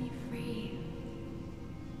 Set me free.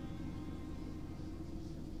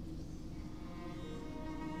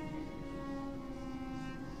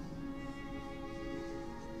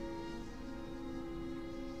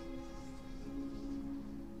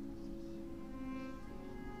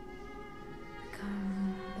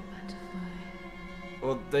 Become the butterfly.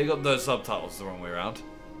 Well, they got those subtitles the wrong way around.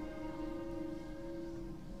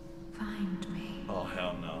 Find me. Oh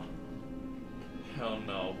hell no. Hell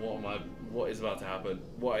no. What is about to happen?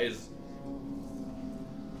 What is...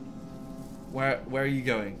 Where are you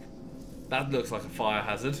going? That looks like a fire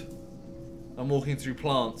hazard. I'm walking through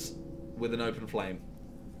plants with an open flame.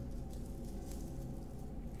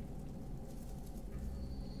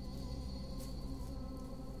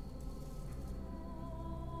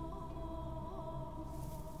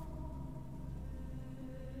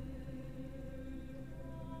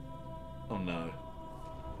 Oh no.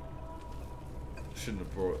 I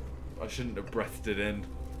shouldn't have breathed it in.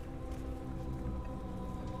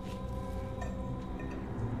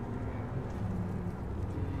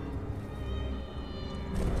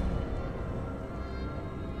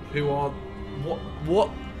 Who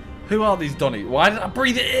are these Donnie? Why did I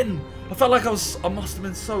breathe it in? I felt like I must have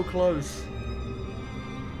been so close.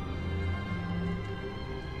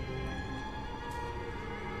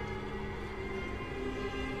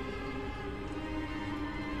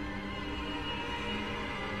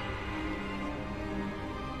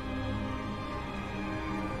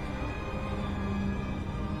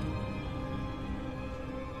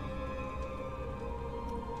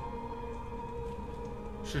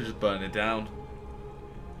 Should just burn it down.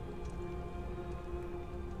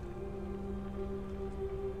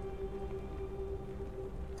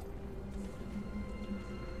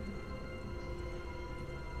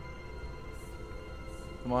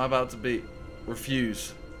 Am I about to be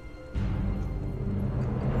refused?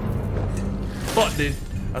 Fuck dude.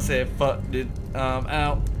 I said fuck dude.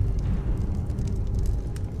 Out.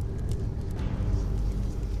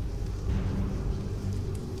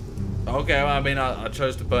 Okay, well, I mean, I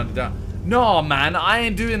chose to burn it down. No, man, I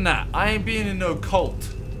ain't doing that. I ain't being in no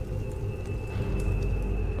cult.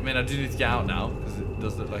 I mean, I do need to get out now, because it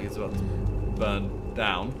does look like it's about to burn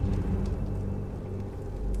down.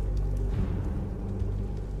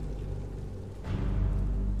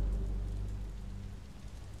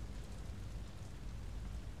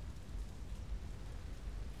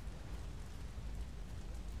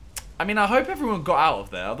 I mean, I hope everyone got out of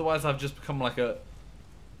there, otherwise I've just become like a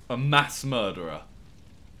mass murderer.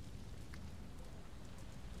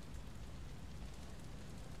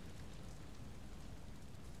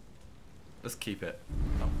 Let's keep it.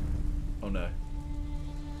 Oh, oh no.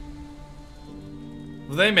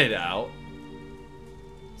 Well, they made it out.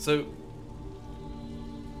 So,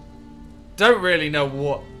 don't really know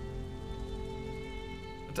what...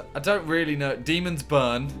 I don't really know. Demons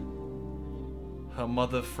burn. Her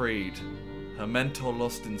mother freed. Her mentor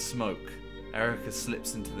lost in smoke. Erica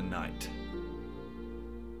slips into the night.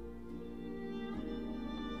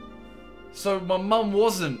 So my mum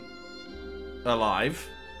wasn't alive.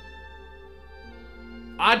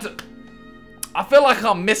 I feel like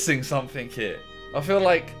I'm missing something here. I feel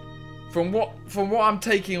like from what I'm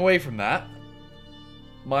taking away from that,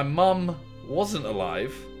 my mum wasn't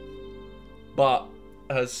alive, but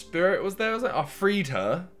her spirit was there. I freed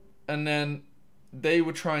her, and then they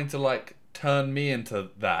were trying to like turn me into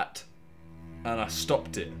that. and I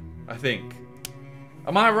stopped it, I think.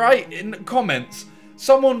 Am I right? In the comments,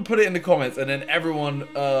 someone put it in the comments, and then everyone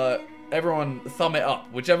thumb it up.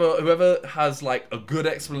 Whoever has like a good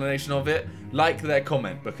explanation of it, like their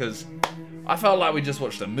comment, because I felt like we just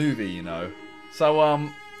watched a movie, you know. So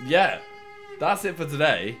yeah, that's it for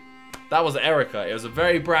today. That was Erica. It was a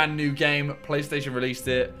very brand new game. PlayStation released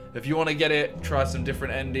it. If you want to get it, try some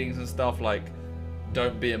different endings and stuff, like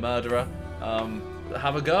don't be a murderer.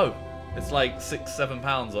 Have a go. It's like £6,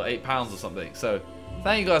 £7 or £8 or something. So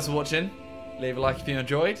thank you guys for watching. Leave a like if you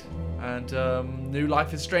enjoyed. And new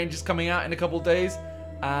Life is Strange is coming out in a couple of days.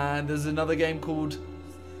 And there's another game called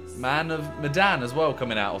Man of Medan as well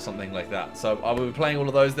coming out or something like that. So I will be playing all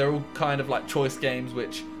of those. They're all kind of like choice games,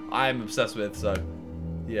 which I'm obsessed with. So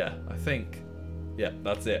yeah, I think, yeah,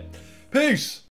 that's it. Peace!